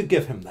have to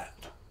give him that.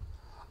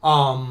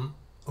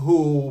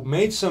 Who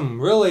made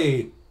some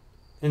really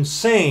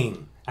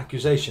insane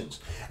accusations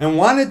and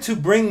wanted to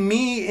bring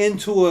me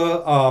into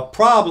a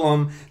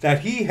problem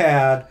that he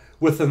had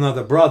with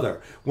another brother,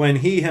 when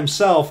he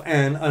himself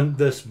and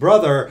this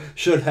brother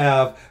should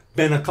have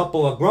been a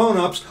couple of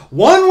grown-ups.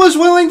 One was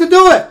willing to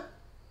do it.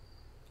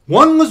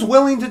 One was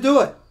willing to do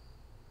it.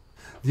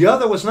 The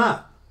other was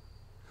not.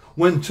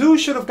 When two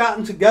should have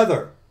gotten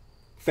together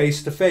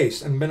face to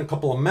face and been a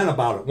couple of men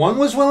about it. One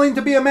was willing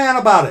to be a man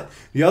about it.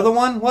 The other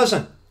one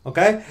wasn't.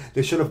 Okay?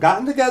 They should have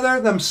gotten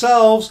together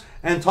themselves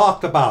and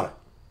talked about it.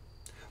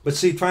 But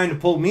see, trying to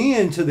pull me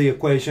into the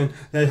equation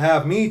that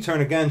have me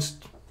turn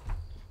against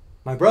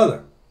my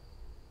brother.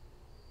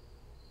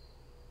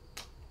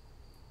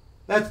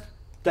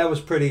 That was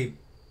pretty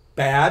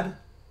bad.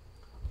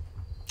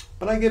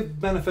 But I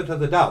give benefit of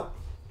the doubt.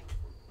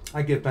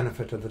 I give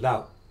benefit of the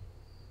doubt.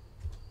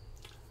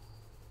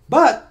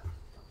 But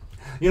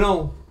you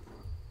know,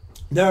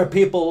 there are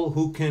people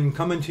who can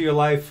come into your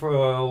life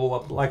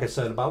for, like I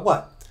said, about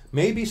what?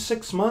 Maybe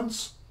 6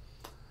 months?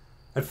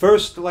 At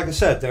first, like I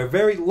said, they're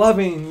very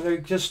loving. They're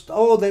just,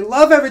 they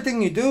love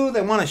everything you do.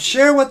 They want to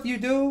share what you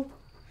do.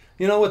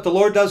 You know, what the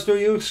Lord does through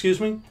you,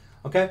 excuse me.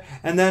 Okay?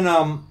 And then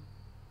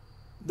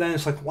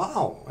it's like,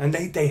 wow. And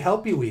they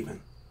help you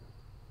even.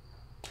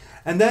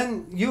 And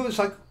then it's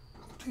like,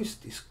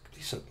 these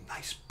are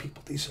nice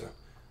people. These are,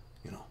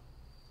 you know.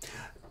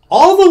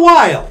 All the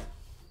while,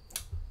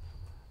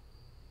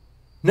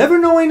 never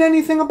knowing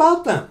anything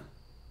about them.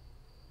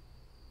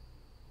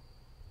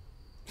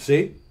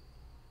 See?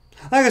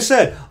 Like I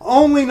said,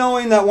 only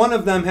knowing that one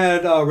of them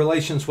had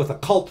relations with a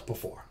cult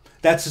before.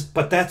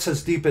 But that's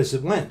as deep as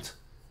it went.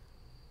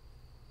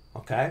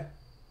 Okay?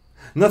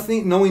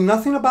 Knowing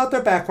nothing about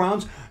their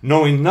backgrounds,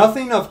 knowing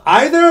nothing of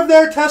either of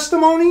their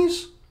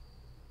testimonies.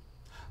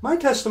 My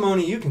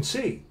testimony you can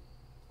see.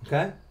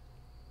 Okay?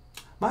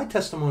 My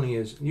testimony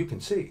is you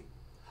can see.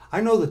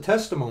 I know the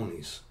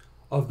testimonies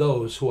of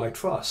those who I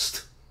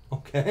trust.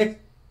 Okay?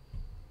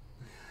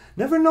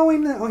 never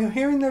knowing or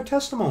hearing their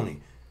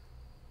testimony.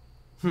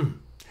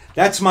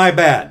 That's my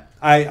bad.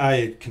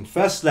 I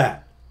confess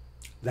that.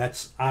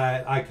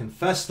 I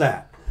confess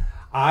that.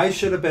 I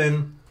should have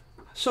been.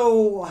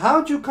 So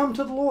how'd you come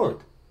to the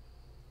Lord?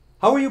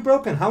 How are you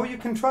broken? How are you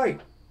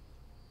contrite?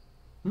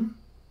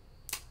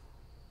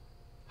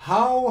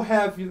 How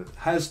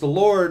has the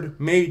Lord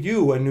made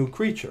you a new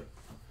creature?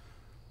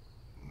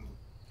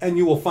 And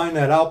you will find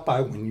that out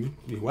by when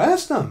you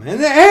ask them. And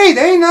hey,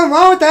 there ain't nothing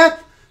wrong with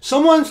that.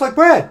 Someone's like,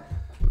 Brad,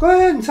 go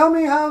ahead and tell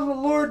me how the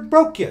Lord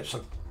broke you. It's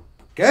like,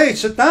 okay,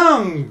 sit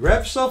down,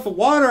 grab yourself a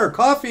water or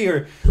coffee,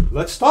 or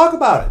let's talk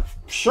about it.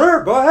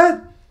 Sure, go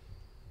ahead.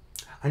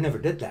 I never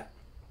did that.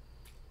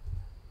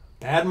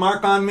 Bad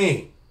mark on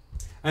me.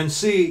 And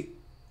see,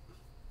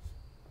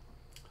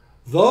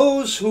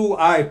 those who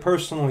I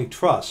personally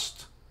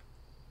trust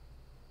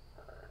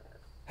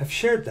have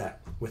shared that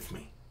with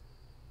me.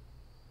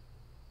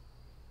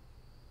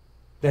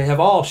 They have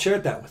all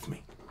shared that with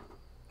me.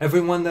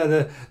 Everyone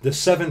that the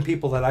 7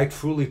 people that I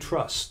truly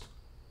trust.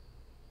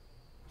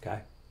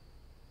 Okay?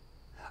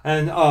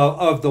 And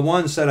of the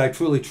ones that I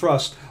truly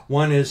trust,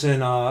 one is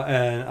in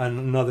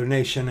another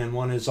nation and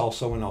one is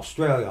also in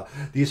Australia.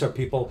 These are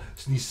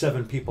these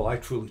 7 people I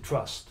truly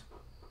trust.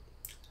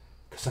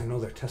 Because I know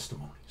their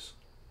testimonies.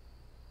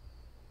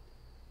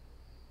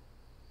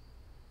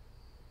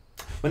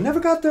 But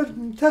never got their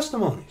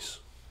testimonies.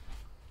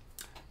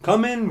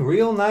 Come in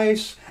real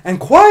nice and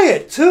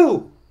quiet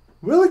too.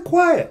 Really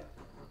quiet.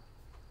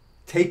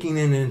 Taking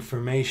in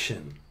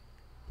information.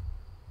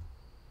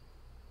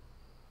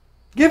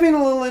 Giving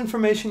a little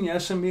information,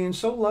 yes, and being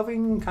so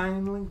loving and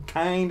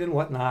kind and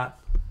whatnot.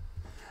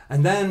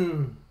 And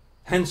then,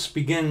 hence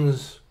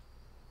begins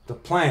the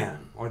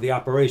plan, or the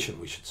operation,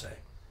 we should say.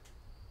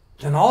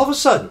 Then all of a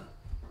sudden,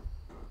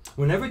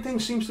 when everything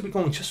seems to be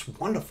going just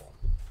wonderful,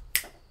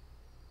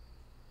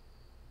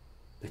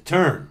 they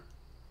turn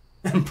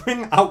and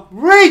bring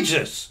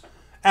outrageous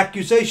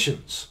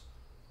accusations.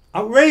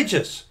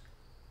 Outrageous,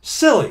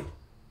 silly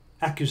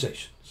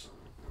accusations.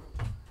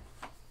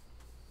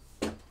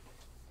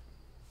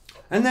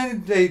 And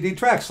then they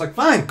detract. Like,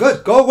 fine,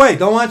 good, go away.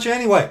 Don't want you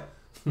anyway.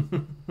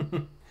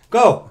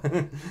 Go.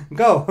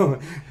 Go.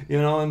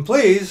 And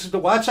please,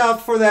 watch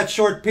out for that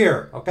short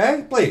pier.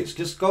 Okay? Please,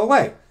 just go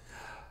away.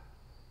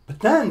 But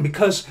then,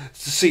 because,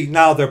 see,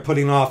 now they're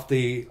putting off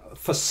the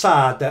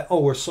facade that,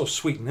 oh, we're so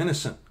sweet and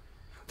innocent.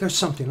 There's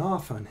something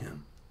off on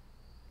him.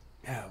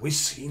 Yeah, we've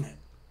seen it.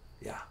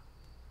 Yeah.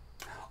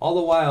 All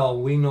the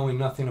while, we knowing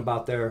nothing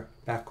about their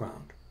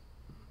background.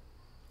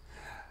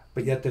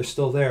 But yet they're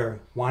still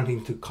there,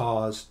 wanting to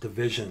cause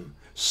division,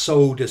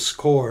 sow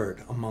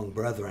discord among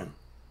brethren.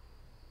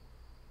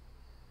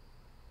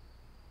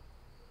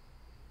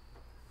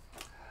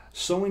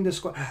 Sowing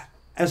discord.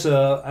 As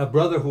a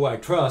brother who I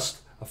trust,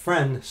 a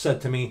friend, said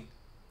to me,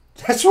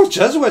 that's what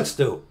Jesuits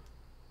do.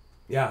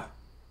 Yeah.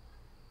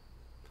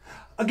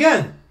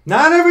 Again,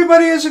 not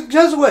everybody is a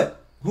Jesuit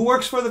who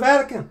works for the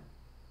Vatican.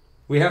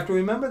 We have to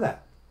remember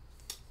that.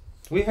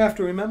 We have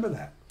to remember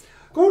that.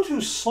 Go to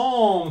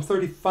Psalm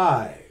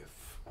 35.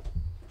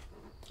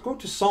 Go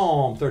to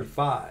Psalm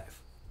 35.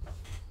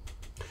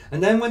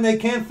 And then when they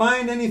can't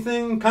find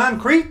anything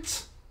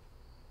concrete,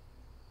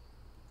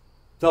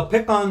 they'll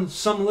pick on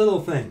some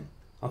little thing,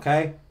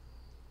 okay?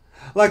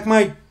 Like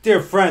my dear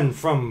friend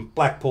from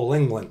Blackpool,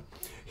 England.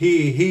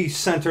 He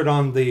centered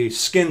on the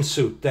skin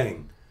suit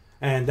thing.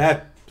 And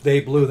that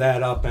they blew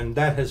that up, and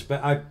that has been...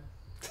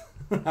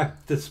 I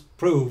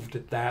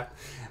disproved that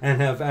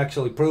and have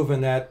actually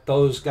proven that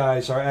those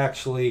guys are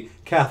actually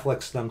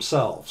Catholics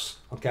themselves,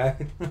 okay?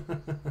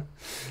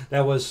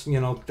 That was,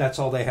 that's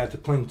all they had to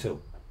cling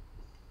to.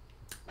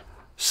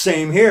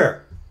 Same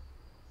here.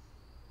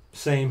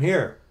 Same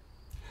here.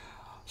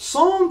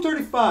 Psalm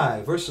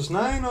 35, verses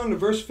 9 on to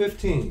verse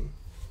 15.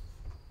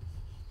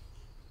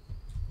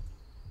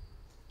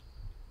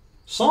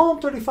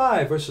 Psalm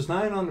 35, verses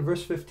 9 on to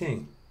verse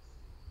 15.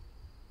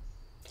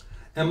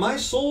 And my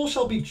soul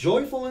shall be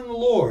joyful in the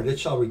Lord, it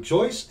shall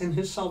rejoice in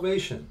his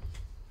salvation.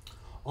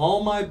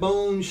 All my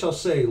bones shall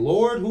say,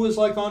 Lord, who is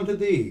like unto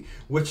thee,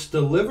 which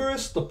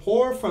deliverest the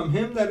poor from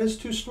him that is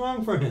too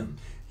strong for him,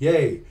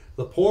 yea,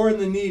 the poor and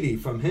the needy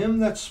from him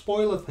that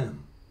spoileth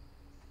him.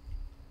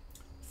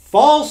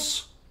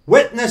 False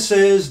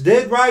witnesses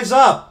did rise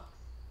up.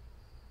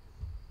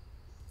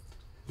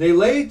 They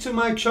laid to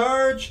my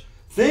charge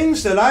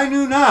things that I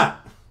knew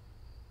not.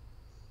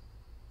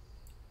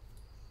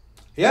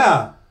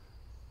 Yeah.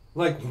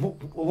 Like,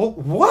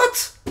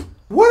 what?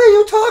 What are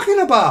you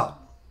talking about?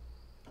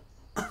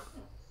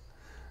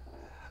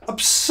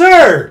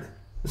 Absurd.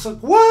 It's like,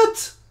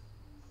 what?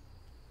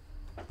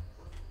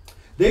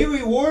 They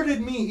rewarded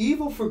me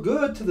evil for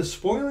good to the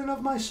spoiling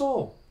of my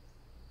soul.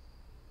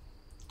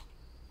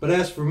 But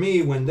as for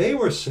me, when they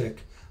were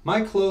sick,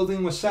 my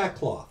clothing was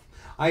sackcloth.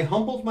 I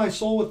humbled my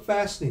soul with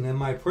fasting, and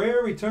my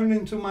prayer returned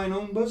into mine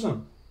own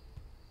bosom.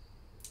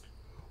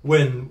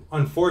 When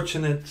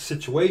unfortunate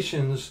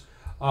situations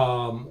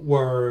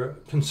were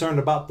concerned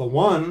about the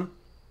one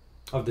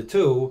of the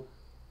two,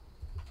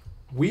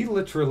 we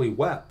literally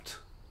wept.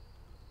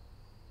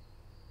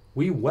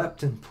 We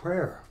wept in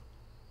prayer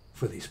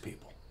for these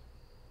people.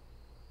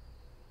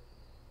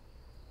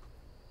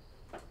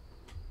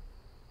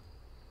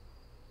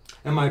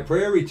 And my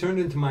prayer returned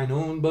into mine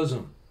own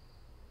bosom.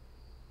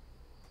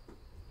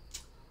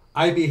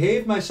 I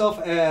behaved myself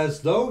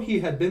as though he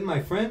had been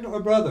my friend or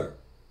brother.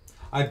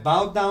 I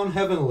bowed down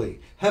heavily,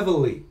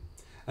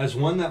 as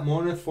one that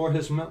mourneth for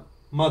his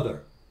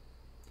mother.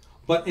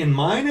 But in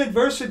mine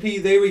adversity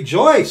they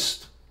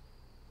rejoiced.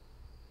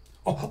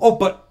 Oh,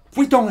 but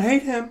we don't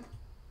hate him.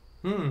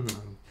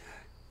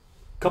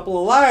 Couple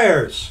of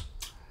liars.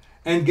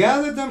 And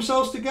gathered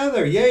themselves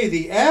together. Yea,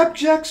 the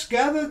abjects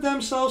gathered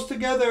themselves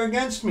together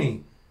against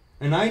me,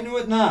 and I knew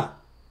it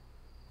not.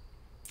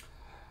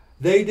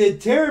 They did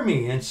tear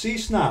me and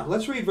cease not.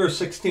 Let's read verse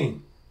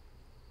 16.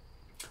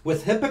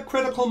 With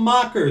hypocritical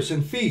mockers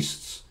and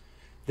feasts,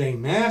 they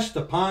gnashed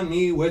upon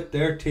me with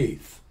their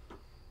teeth.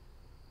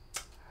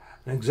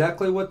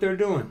 Exactly what they're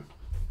doing.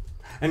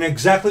 And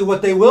exactly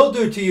what they will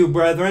do to you,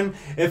 brethren,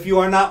 if you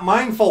are not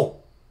mindful.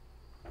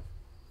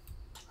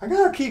 I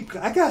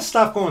gotta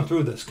stop going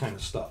through this kind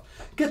of stuff.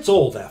 It gets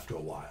old after a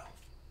while.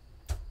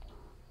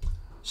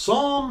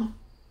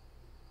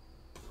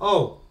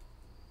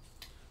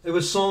 It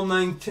was Psalm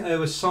 19. It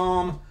was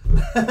Psalm.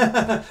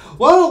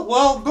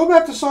 well, go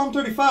back to Psalm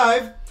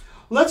 35.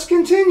 Let's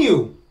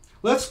continue.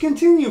 Let's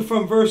continue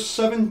from verse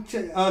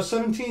 17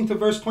 to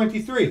verse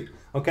 23.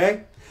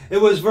 Okay? It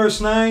was verse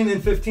 9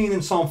 and 15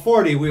 in Psalm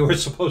 40 we were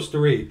supposed to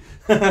read.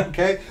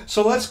 Okay?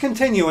 So let's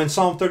continue in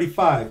Psalm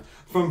 35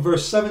 from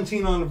verse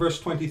 17 on to verse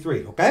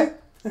 23. Okay?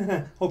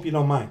 Hope you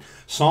don't mind.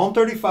 Psalm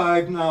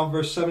 35 now,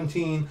 verse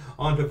 17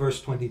 on to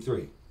verse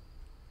 23.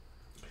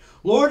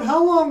 Lord,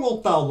 how long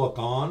wilt thou look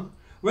on?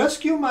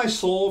 Rescue my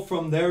soul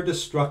from their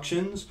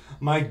destructions,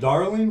 my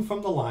darling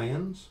from the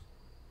lions.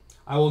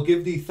 I will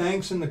give thee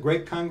thanks in the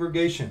great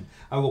congregation.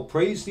 I will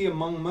praise thee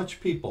among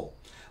much people.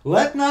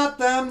 Let not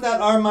them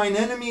that are mine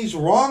enemies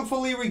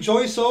wrongfully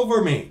rejoice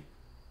over me.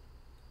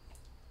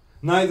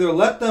 Neither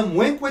let them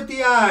wink with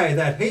the eye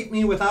that hate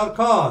me without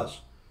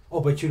cause.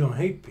 Oh, but you don't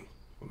hate me.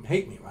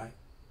 Hate me, right?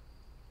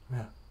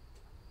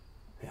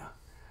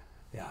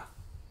 Yeah.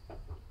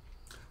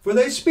 For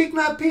they speak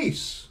not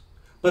peace,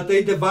 but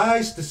they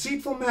devise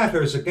deceitful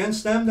matters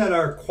against them that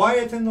are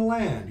quiet in the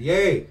land.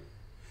 Yea,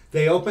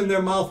 they opened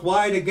their mouth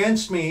wide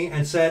against me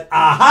and said,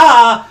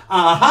 Aha,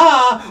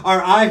 aha,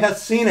 our eye hath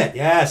seen it.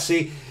 Yeah,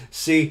 see,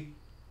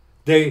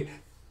 they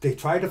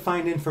try to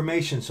find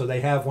information, so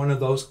they have one of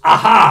those,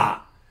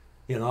 aha,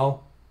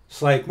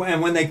 It's like,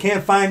 and when they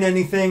can't find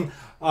anything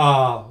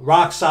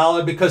rock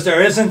solid because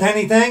there isn't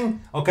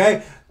anything,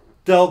 okay,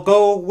 they'll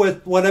go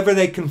with whatever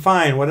they can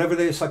find,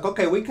 it's like,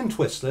 okay, we can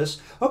twist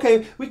this.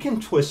 Okay, we can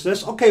twist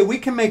this. Okay, we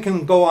can make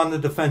him go on the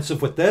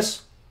defensive with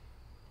this.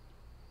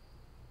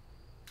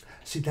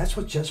 See, that's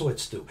what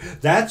Jesuits do.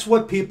 That's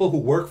what people who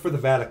work for the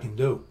Vatican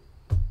do.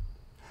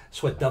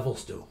 That's what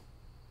devils do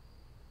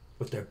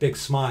with their big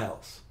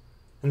smiles.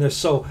 And they're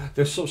so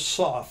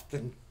soft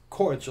and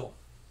cordial.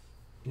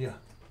 Yeah.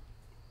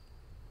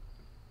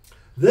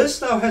 This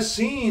thou hast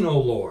seen, O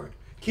Lord.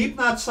 Keep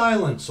not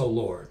silence, O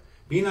Lord.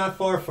 Be not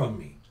far from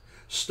me.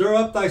 Stir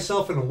up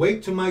thyself and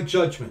awake to my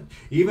judgment,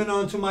 even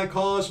unto my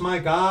cause, my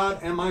God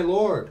and my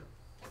Lord.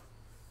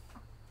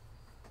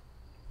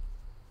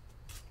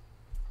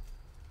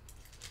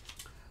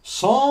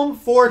 Psalm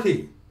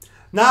 40.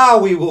 Now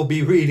we will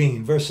be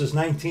reading verses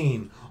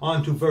 19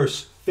 on to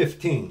verse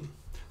 15.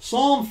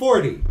 Psalm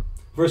 40,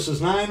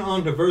 verses 9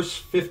 on to verse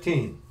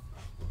 15.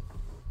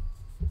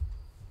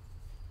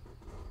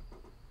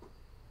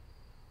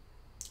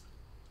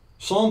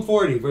 Psalm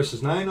 40,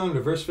 verses 9 on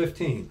to verse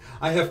 15.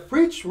 I have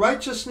preached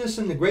righteousness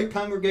in the great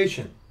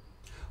congregation.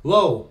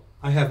 Lo,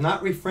 I have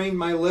not refrained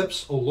my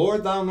lips, O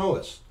Lord, thou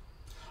knowest.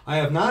 I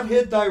have not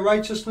hid thy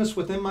righteousness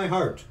within my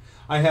heart.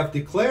 I have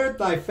declared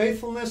thy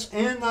faithfulness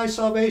and thy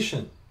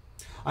salvation.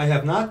 I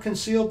have not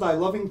concealed thy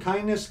loving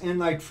kindness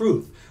and thy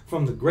truth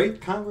from the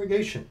great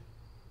congregation.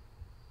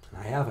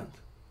 And I haven't.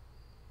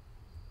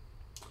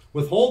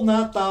 Withhold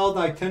not thou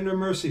thy tender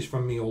mercies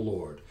from me, O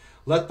Lord.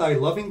 Let thy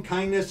loving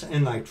kindness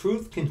and thy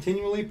truth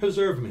continually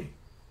preserve me.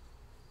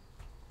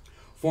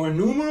 For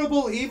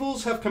innumerable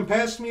evils have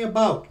compassed me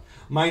about.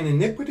 Mine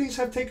iniquities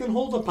have taken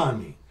hold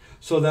upon me,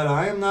 so that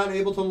I am not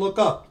able to look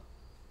up.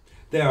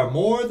 They are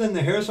more than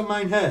the hairs of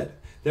mine head.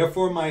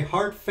 Therefore my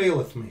heart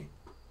faileth me.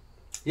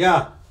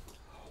 Yeah.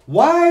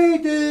 Why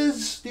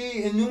does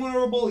the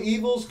innumerable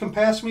evils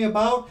compass me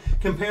about,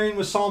 comparing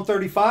with Psalm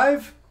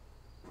 35?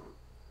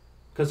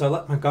 Because I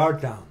let my guard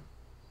down.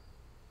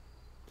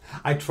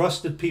 I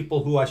trusted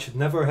people who I should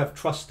never have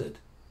trusted,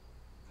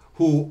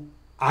 who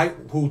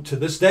to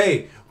this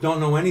day don't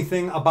know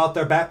anything about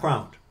their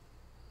background.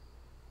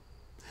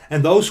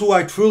 And those who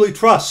I truly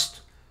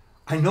trust,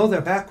 I know their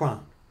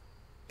background.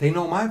 They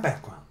know my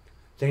background.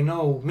 They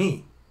know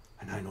me,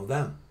 and I know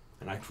them,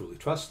 and I truly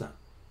trust them.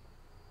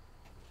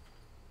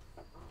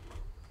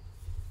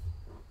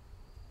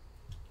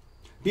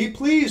 Be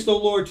pleased, O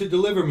Lord, to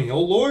deliver me.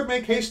 O Lord,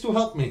 make haste to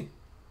help me.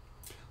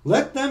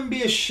 Let them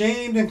be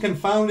ashamed and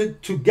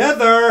confounded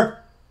together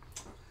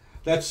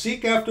that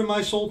seek after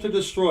my soul to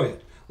destroy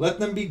it. Let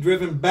them be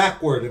driven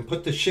backward and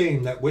put to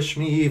shame that wish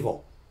me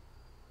evil.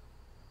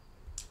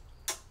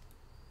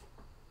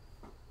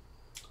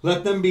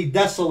 Let them be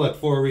desolate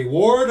for a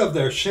reward of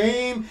their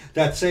shame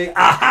that say,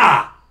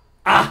 aha,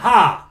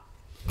 aha.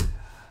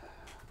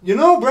 You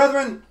know,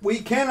 brethren, we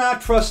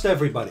cannot trust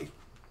everybody.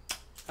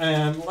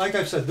 And like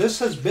I said, this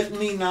has bitten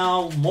me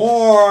now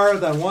more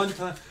than one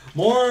time,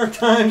 more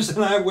times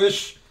than I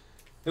wish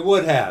it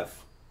would have.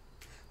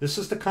 This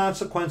is the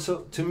consequence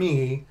to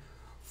me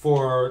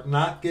for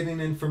not getting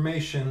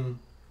information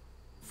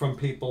from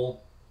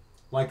people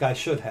like I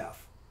should have.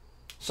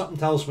 Something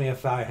tells me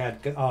if I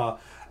had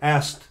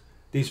asked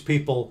these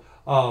people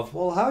of,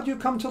 well, how'd you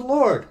come to the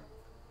Lord?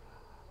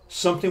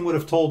 Something would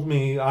have told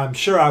me, I'm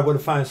sure I would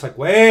have found, it's like,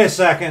 wait a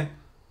second,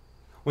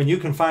 when you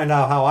can find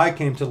out how I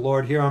came to the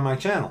Lord here on my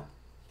channel.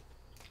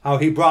 How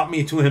he brought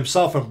me to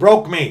himself and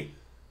broke me.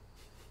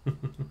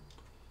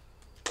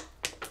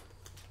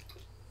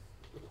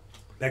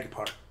 Beg your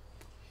pardon.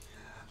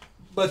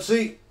 But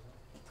see,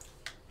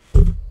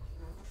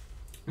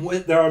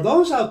 there are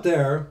those out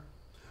there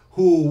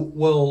who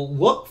will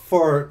look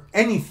for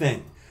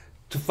anything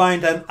to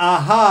find an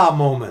aha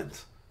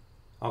moment.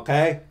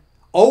 Okay?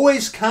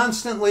 Always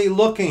constantly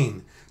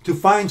looking to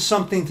find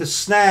something to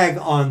snag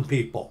on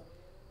people.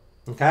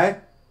 Okay?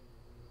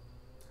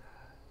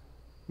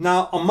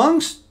 Now,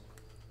 amongst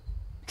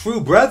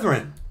true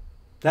brethren,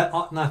 that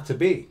ought not to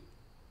be.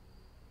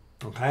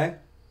 Okay?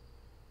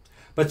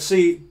 But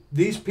see,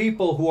 these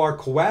people who are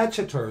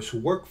coadjutors, who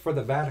work for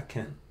the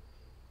Vatican,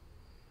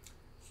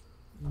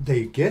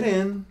 they get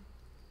in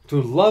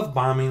through love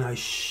bombing. I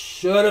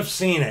should have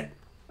seen it.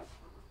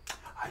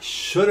 I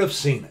should have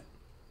seen it.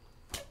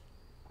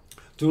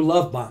 Through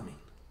love bombing.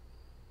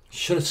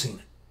 Should have seen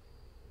it.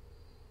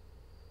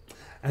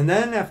 And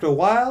then after a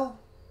while,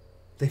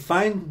 they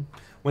find,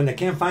 when they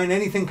can't find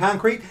anything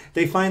concrete,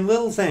 they find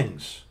little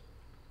things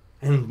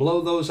and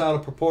blow those out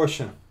of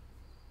proportion.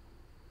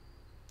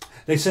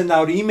 They send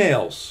out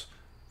emails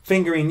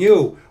fingering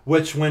you,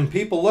 which when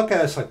people look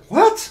at it, it's like,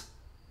 what?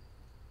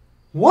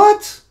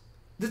 What?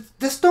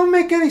 This don't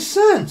make any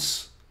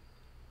sense.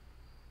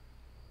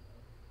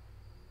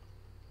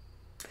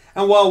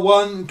 And while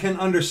one can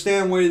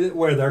understand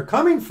where they're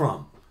coming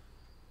from,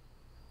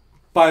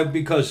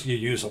 because you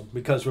use them.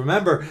 Because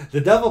remember,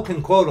 the devil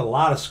can quote a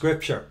lot of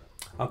scripture.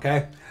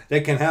 Okay?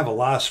 They can have a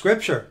lot of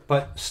scripture,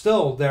 but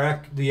still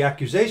the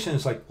accusation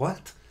is like,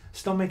 what?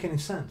 This don't make any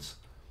sense.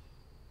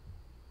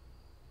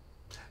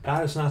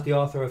 God is not the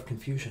author of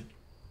confusion.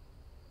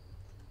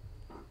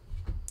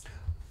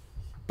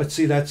 But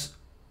see, that's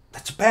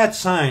a bad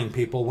sign,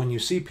 people, when you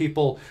see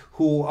people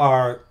who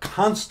are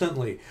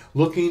constantly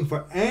looking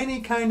for any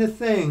kind of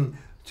thing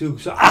to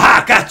say,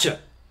 aha, gotcha!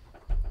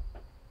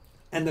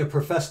 And they're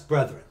professed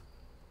brethren.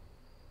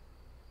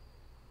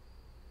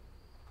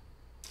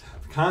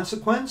 The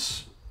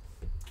consequence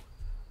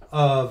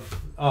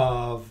of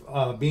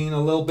being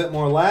a little bit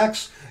more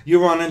lax,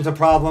 you run into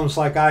problems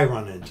like I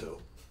run into.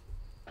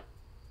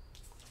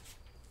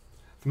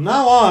 From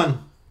now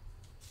on,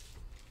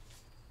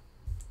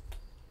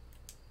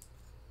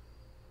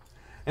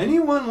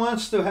 anyone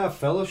wants to have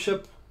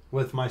fellowship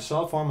with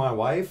myself or my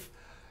wife,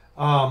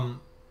 we're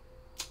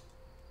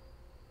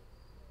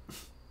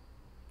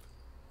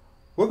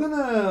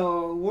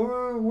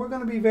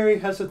gonna be very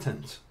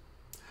hesitant.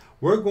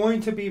 We're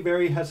going to be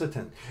very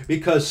hesitant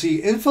because,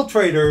 see,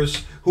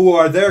 infiltrators who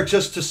are there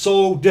just to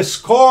sow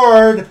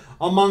discord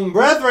among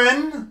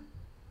brethren,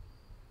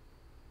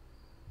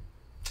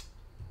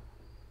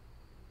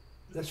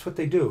 that's what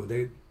they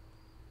do.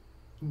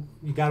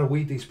 You got to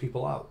weed these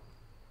people out.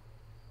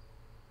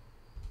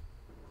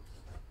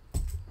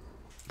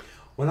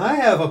 When I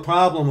have a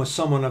problem with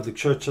someone of the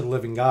Church of the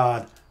Living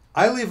God,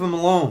 I leave them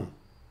alone.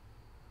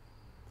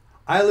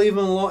 I leave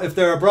them alone. If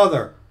they're a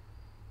brother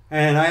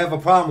and I have a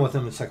problem with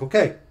them, it's like,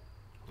 okay,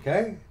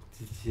 I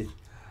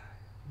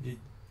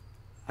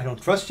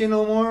don't trust you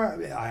no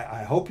more.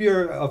 I hope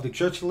you're of the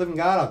Church of the Living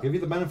God. I'll give you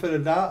the benefit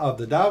of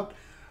the doubt.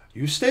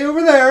 You stay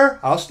over there.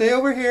 I'll stay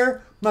over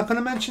here. I'm not going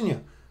to mention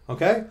you.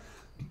 Okay?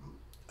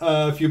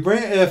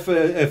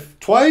 If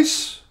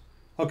twice,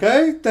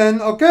 okay,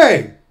 then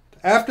okay.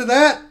 After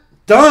that,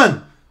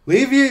 done.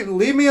 Leave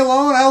me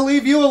alone. I'll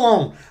leave you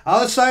alone.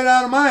 Out of sight,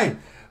 out of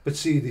mind. But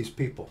see, these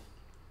people,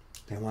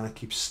 they want to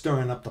keep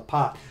stirring up the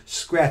pot,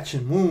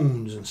 scratching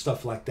wounds and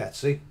stuff like that.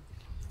 See?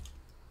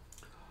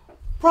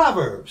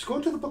 Proverbs. Go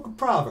to the book of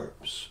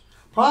Proverbs.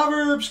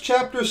 Proverbs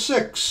chapter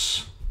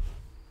 6,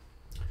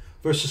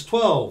 verses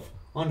 12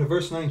 on to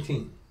verse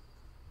 19.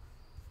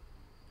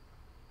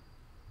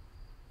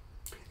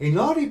 A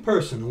naughty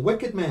person, a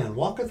wicked man,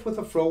 walketh with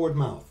a froward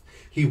mouth.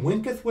 He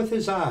winketh with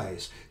his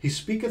eyes. He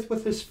speaketh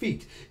with his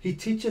feet. He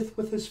teacheth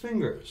with his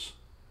fingers.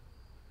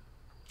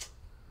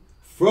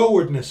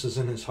 Frowardness is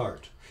in his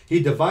heart. He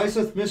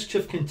deviseth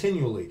mischief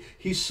continually.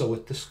 He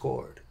soweth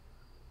discord.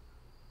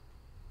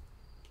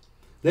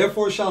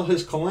 Therefore shall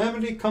his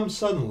calamity come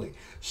suddenly.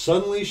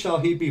 Suddenly shall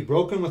he be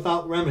broken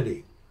without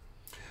remedy.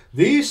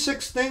 These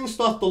 6 things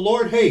doth the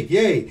Lord hate.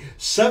 Yea,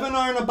 7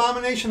 are an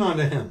abomination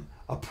unto him.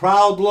 a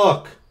proud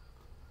look,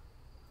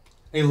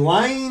 a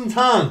lying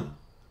tongue,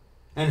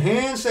 and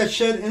hands that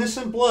shed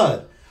innocent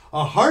blood,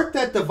 a heart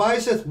that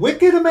deviseth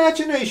wicked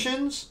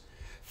imaginations,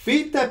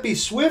 feet that be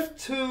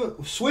swift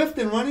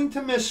in running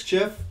to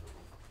mischief,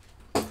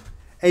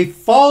 a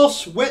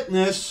false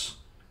witness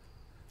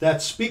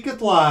that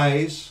speaketh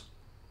lies,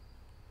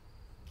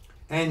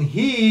 and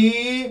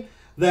he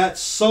that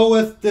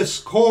soweth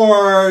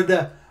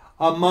discord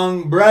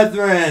among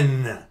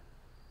brethren.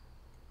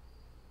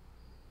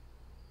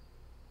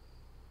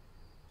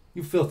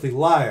 You filthy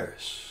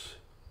liars.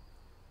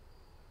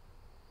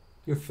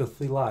 You're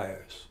filthy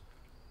liars.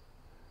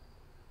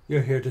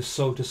 You're here to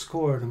sow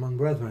discord among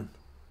brethren.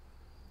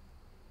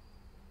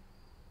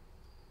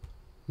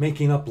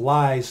 Making up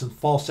lies and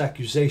false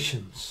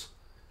accusations.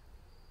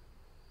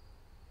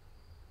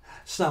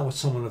 It's not what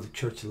someone of the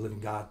Church of the Living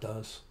God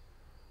does.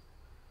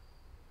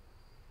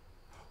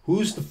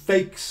 Who's the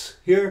fakes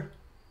here?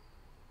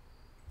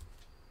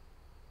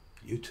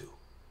 You two.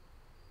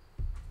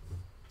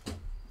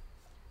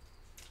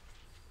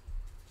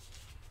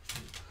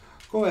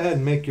 Go ahead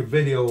and make your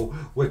video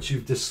what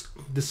you've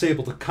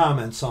disabled the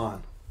comments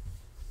on.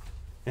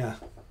 Yeah.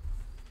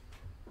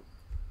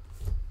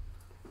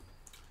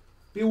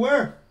 Be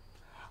aware.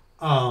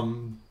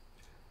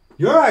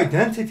 Your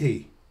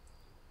identity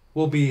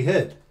will be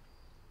hid.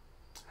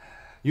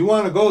 You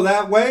want to go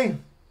that way?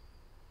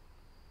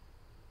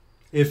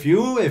 If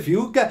you want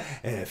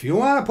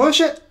to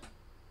push it,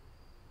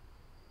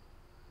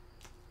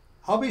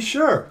 I'll be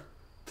sure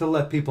to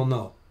let people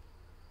know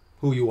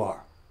who you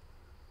are.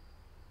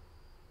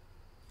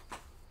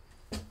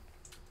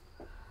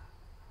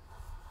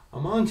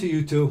 I'm on to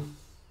you two.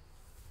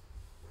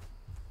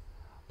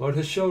 Lord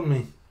has shown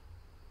me.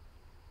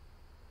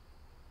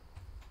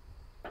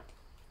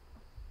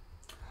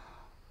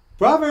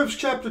 Proverbs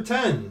chapter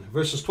 10,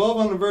 verses 12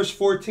 on to verse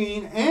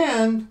 14,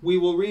 and we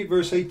will read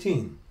verse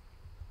 18.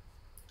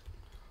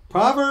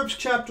 Proverbs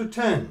chapter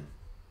 10,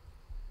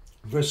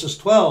 verses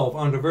 12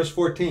 on to verse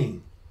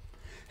 14.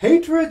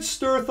 Hatred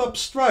stirreth up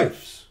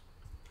strifes,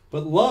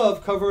 but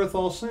love covereth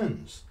all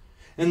sins.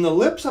 In the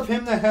lips of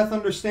him that hath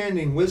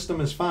understanding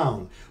wisdom is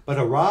found, but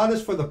a rod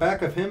is for the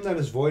back of him that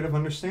is void of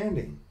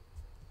understanding.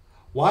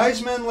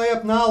 Wise men lay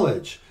up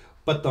knowledge,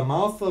 but the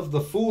mouth of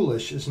the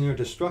foolish is near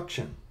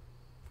destruction.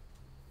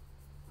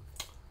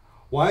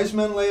 Wise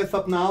men layeth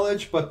up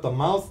knowledge, but the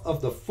mouth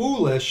of the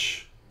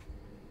foolish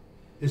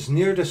is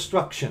near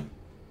destruction.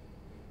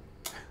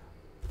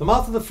 The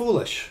mouth of the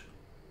foolish,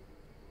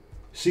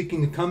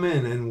 seeking to come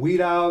in and weed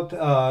out,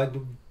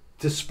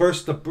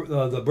 disperse the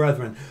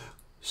brethren,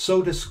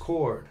 sow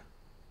discord.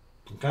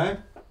 Okay?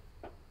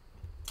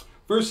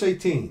 Verse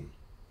 18.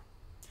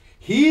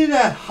 He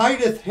that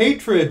hideth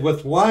hatred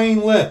with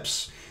lying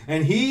lips,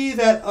 and he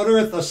that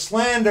uttereth a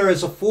slander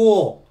is a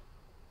fool.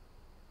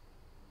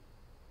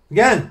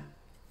 Again,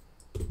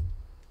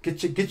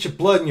 get your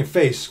blood in your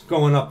face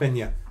going up in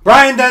you.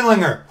 Brian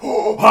Denlinger.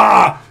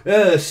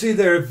 See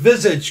their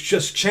visage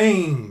just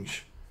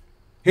change.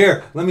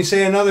 Here, let me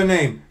say another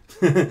name.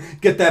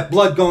 Get that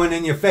blood going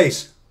in your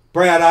face.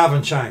 Brad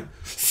Avonshine.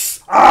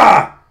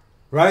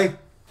 Right?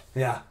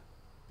 Yeah.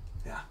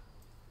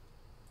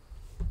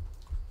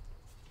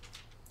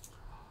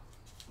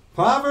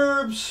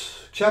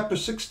 Proverbs chapter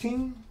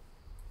 16,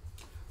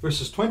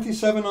 verses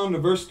 27 on to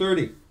verse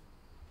 30.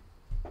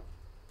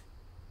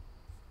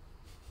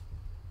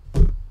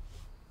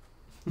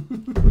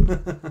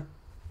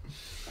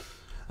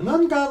 An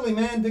ungodly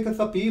man diggeth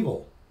up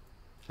evil,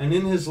 and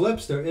in his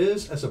lips there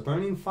is as a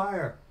burning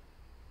fire.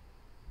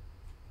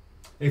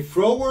 A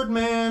froward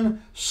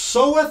man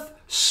soweth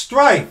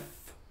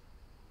strife,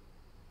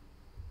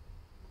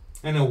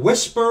 and a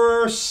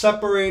whisperer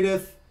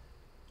separateth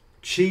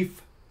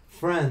chief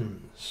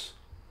friends.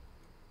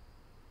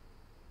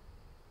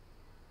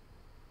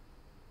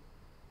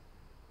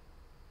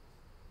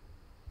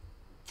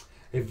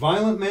 A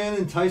violent man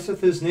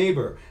enticeth his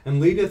neighbor, and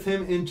leadeth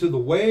him into the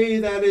way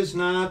that is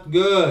not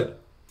good.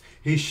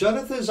 He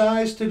shutteth his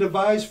eyes to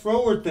devise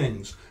froward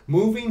things,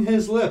 moving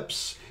his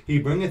lips, he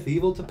bringeth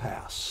evil to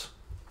pass.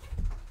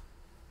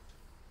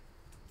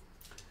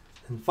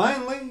 And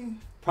finally,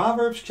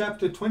 Proverbs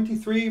chapter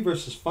 23,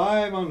 verses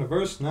 5 on to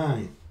verse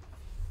 9.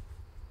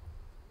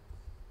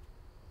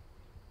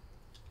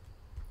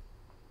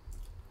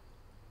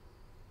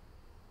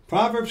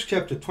 Proverbs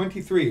chapter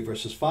 23,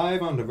 verses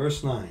 5 on to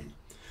verse 9.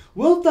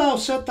 Wilt thou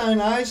set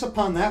thine eyes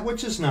upon that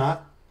which is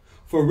not?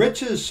 For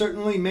riches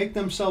certainly make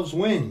themselves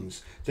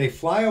wings. They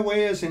fly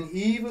away as an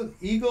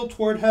eagle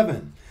toward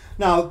heaven.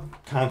 Now,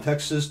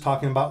 context is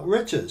talking about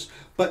riches.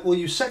 But will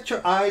you set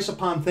your eyes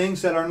upon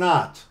things that are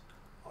not?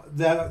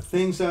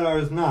 Things that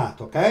are not,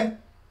 okay?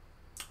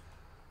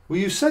 Will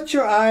you set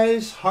your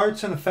eyes,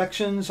 hearts, and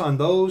affections on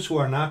those who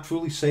are not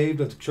truly saved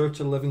of the Church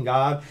of the Living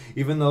God,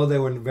 even though they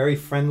were very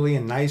friendly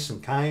and nice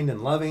and kind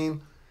and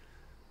loving,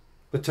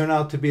 but turn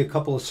out to be a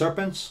couple of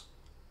serpents?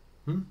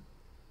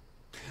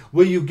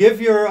 Will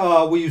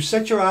you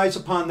set your eyes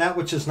upon that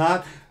which is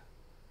not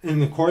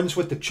in accordance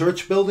with the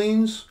church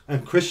buildings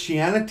and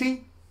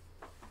Christianity?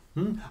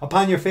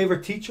 Upon your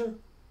favorite teacher?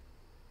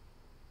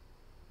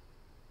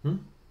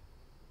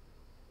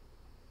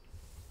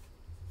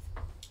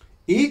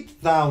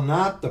 Eat thou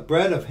not the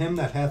bread of him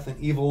that hath an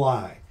evil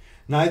eye,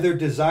 neither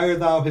desire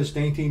thou his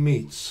dainty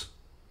meats.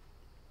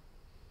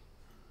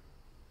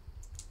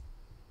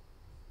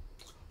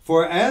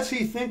 For as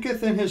he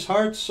thinketh in his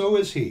heart, so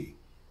is he.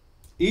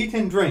 Eat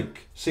and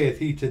drink, saith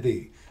he to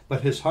thee,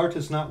 but his heart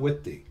is not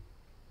with thee.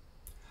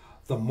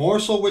 The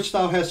morsel which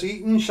thou hast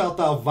eaten shalt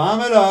thou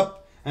vomit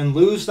up, and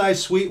lose thy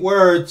sweet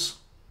words.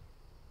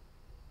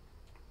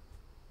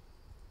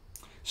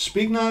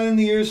 Speak not in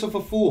the ears of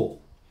a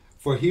fool,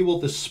 for he will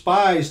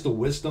despise the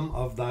wisdom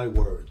of thy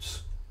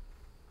words.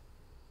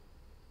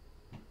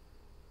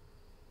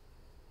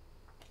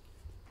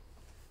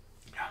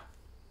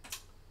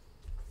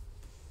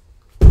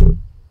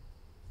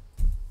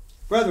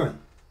 Brethren,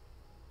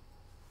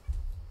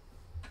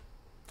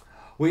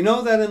 we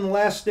know that in the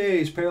last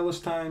days perilous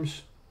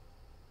times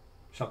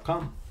shall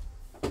come.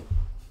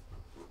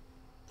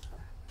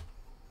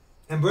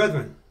 And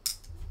brethren,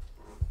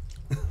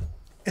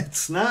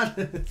 it's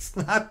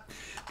not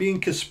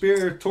being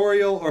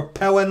conspiratorial or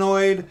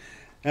paranoid,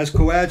 as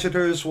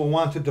coadjutors will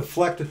want to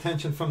deflect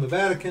attention from the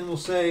Vatican, will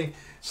say.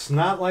 It's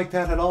not like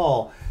that at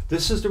all.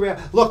 This is the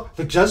reality. Look,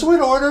 the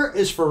Jesuit order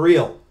is for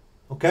real,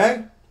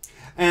 okay?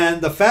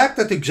 And the fact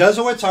that the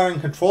Jesuits are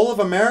in control of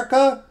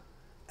America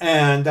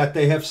and that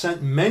they have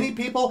sent many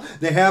people,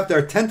 they have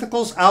their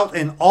tentacles out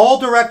in all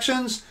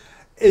directions,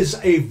 is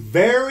a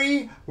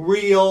very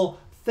real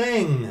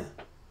thing.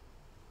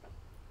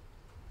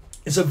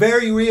 It's a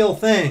very real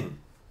thing.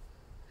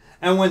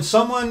 And when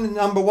someone,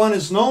 number one,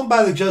 is known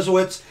by the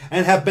Jesuits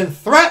and have been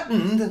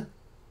threatened,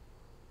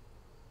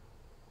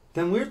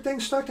 then weird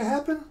things start to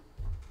happen.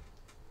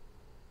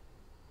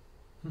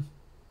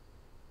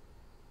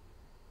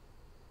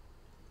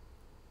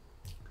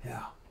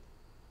 Yeah.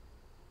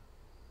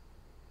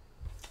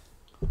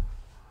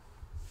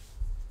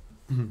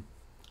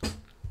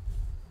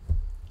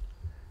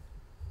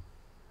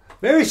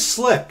 Very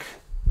slick.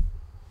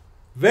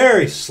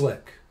 Very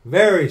slick.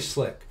 Very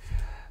slick.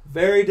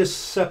 Very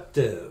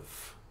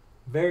deceptive.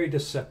 Very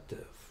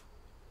deceptive.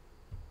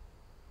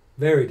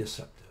 Very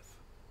deceptive.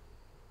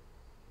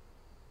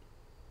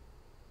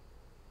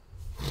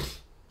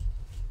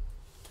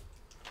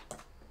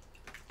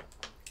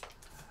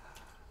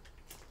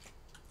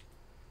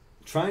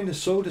 Trying to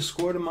sow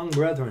discord among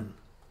brethren.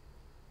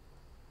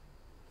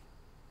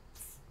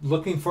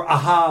 Looking for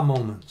aha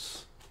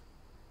moments.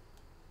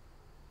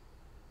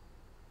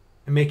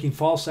 And making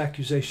false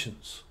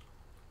accusations.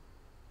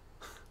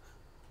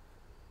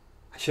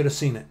 I should have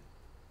seen it.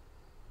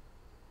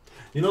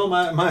 You know,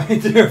 my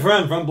dear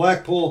friend from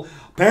Blackpool,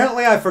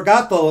 apparently I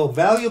forgot the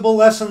valuable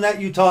lesson that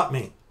you taught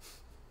me.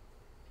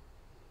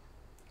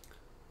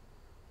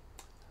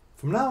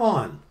 From now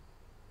on,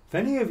 if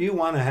any of you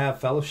want to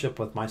have fellowship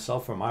with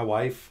myself or my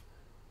wife,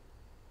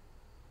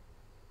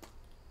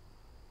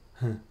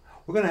 we're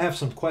going to have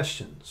some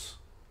questions.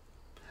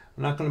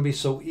 We're not going to be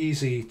so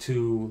easy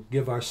to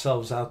give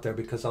ourselves out there,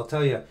 because I'll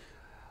tell you,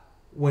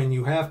 when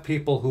you have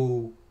people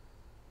who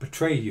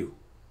betray you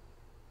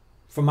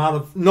from out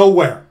of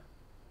nowhere,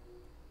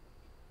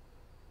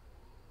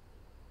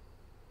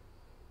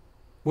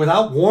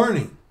 without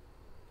warning,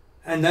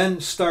 and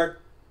then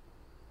start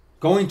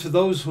going to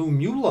those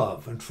whom you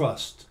love and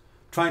trust,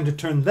 trying to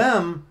turn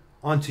them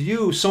onto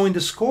you, sowing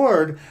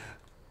discord,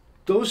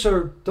 those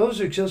are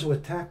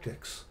Jesuit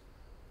tactics.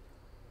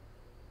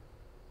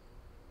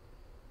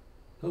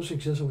 Those are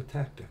Jesuit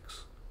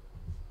tactics.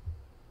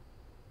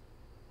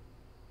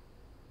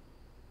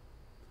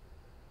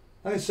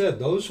 Like I said,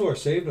 those who are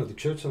saved of the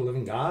Church of the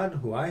Living God,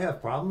 who I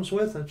have problems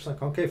with, it's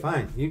like, okay,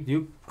 fine,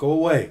 you go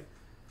away.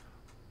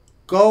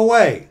 Go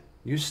away.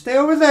 You stay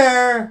over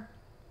there.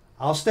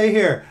 I'll stay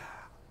here.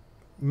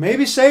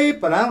 Maybe saved,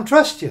 but I don't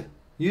trust you.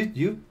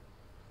 You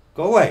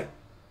go away.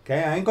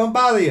 Okay, I ain't gonna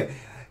bother you.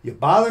 You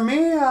bother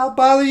me, I'll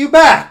bother you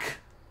back.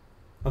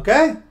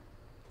 Okay?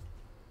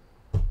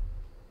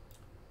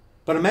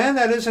 But a man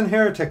that is an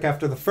heretic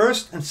after the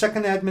first and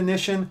second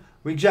admonition,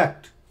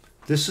 reject.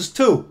 This is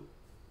 2.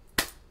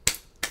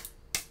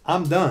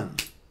 I'm done.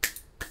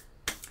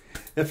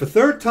 If a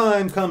third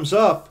time comes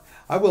up,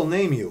 I will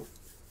name you.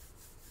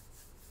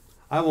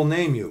 I will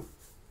name you.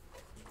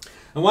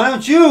 And why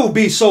don't you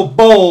be so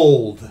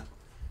bold?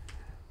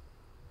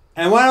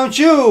 And why don't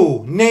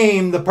you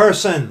name the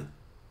person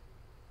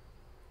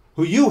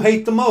who you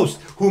hate the most,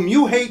 whom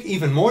you hate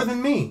even more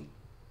than me?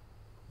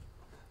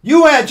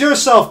 You add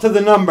yourself to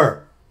the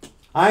number.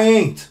 I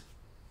ain't.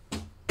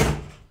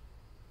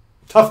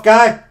 Tough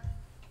guy.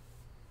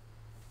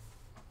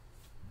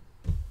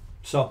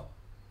 So,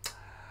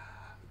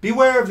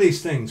 beware of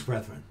these things,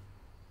 brethren.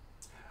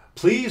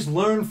 Please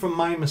learn from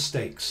my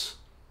mistakes.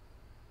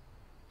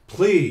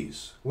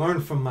 Please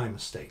learn from my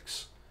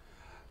mistakes.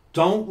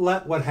 Don't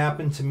let what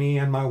happened to me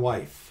and my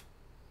wife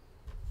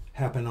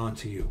happen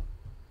onto you.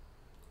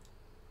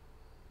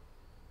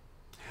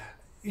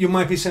 You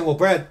might be saying, well,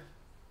 Brad,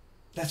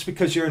 that's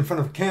because you're in front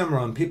of a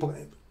camera and people...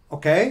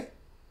 Okay?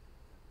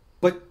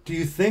 But do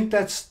you think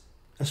that's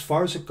as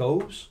far as it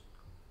goes?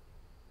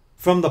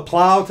 from the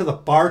plow to the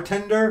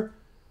bartender,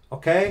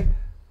 okay?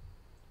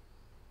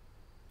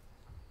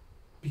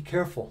 Be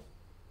careful.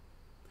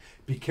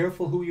 Be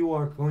careful who you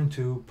are going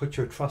to put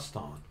your trust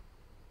on.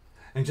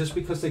 And just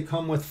because they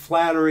come with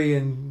flattery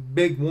and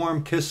big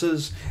warm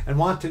kisses and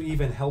want to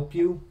even help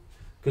you,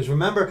 because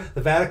remember,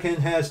 the Vatican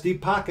has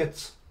deep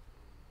pockets,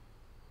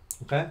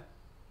 okay?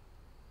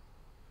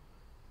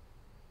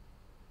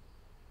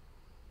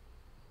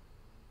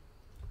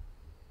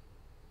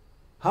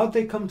 How'd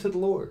they come to the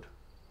Lord?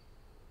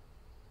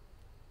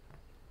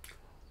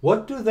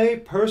 What do they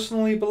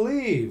personally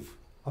believe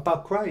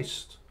about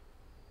Christ,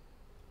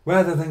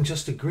 rather than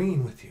just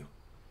agreeing with you?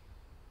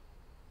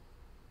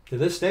 To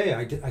this day,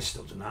 I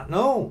still do not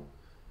know,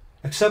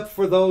 except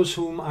for those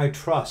whom I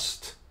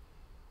trust.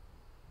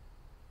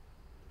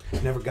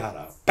 Never got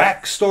a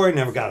backstory,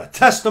 never got a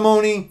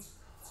testimony.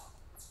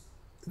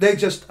 They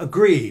just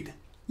agreed.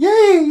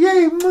 Yay,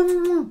 yay.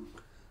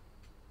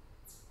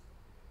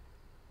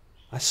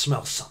 I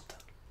smell something.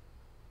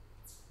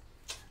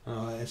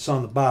 It's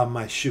on the bottom of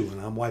my shoe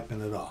and I'm wiping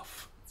it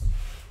off.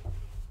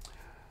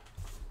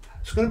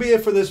 It's going to be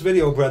it for this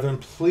video, brethren.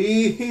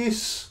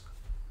 Please,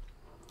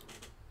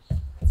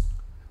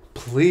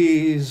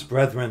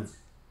 brethren,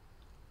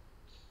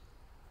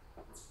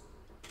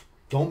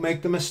 don't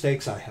make the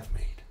mistakes I have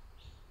made.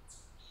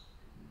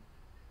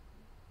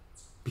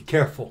 Be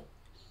careful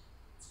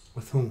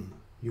with whom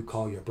you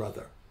call your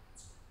brother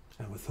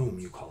and with whom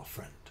you call a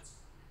friend.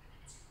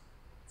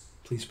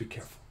 Please be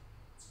careful.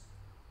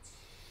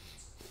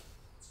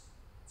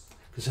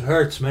 Because it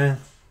hurts, man.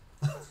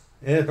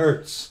 It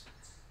hurts.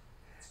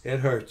 It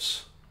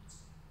hurts.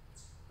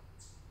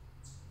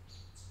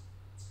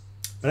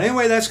 But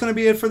anyway, that's going to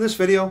be it for this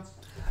video.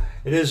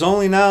 It is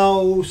only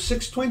now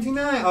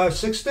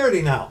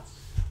 6:30 now.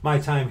 My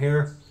time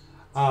here.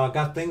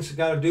 Got things I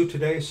got to do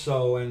today,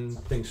 and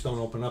things don't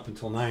open up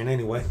until 9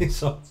 anyway.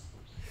 So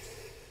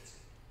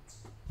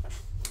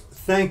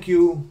thank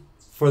you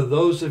for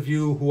those of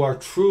you who are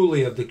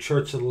truly of the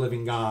Church of the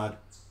Living God,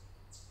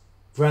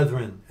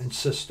 brethren and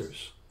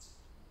sisters,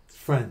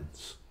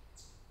 friends.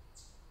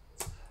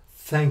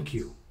 Thank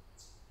you.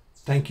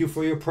 Thank you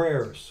for your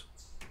prayers.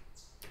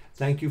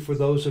 Thank you for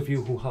those of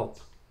you who help.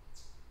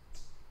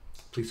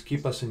 Please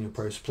keep us in your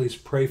prayers. Please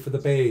pray for the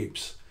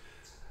babes.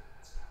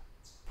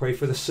 Pray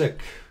for the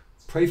sick.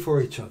 Pray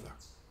for each other.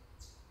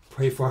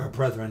 Pray for our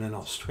brethren in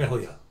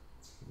Australia.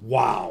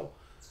 Wow.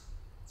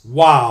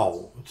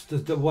 Wow.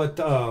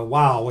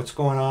 Wow, what's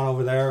going on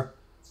over there?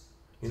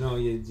 You know,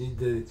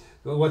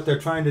 what they're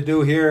trying to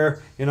do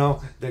here, you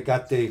know, they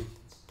got the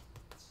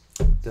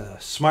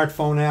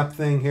smartphone app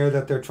thing here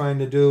that they're trying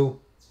to do.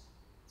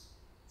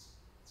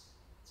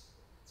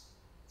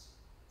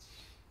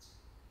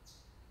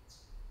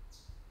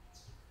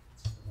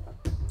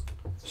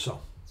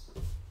 So,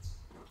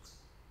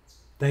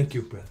 thank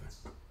you, brethren.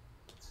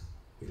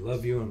 We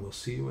love you, and we'll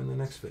see you in the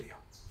next video.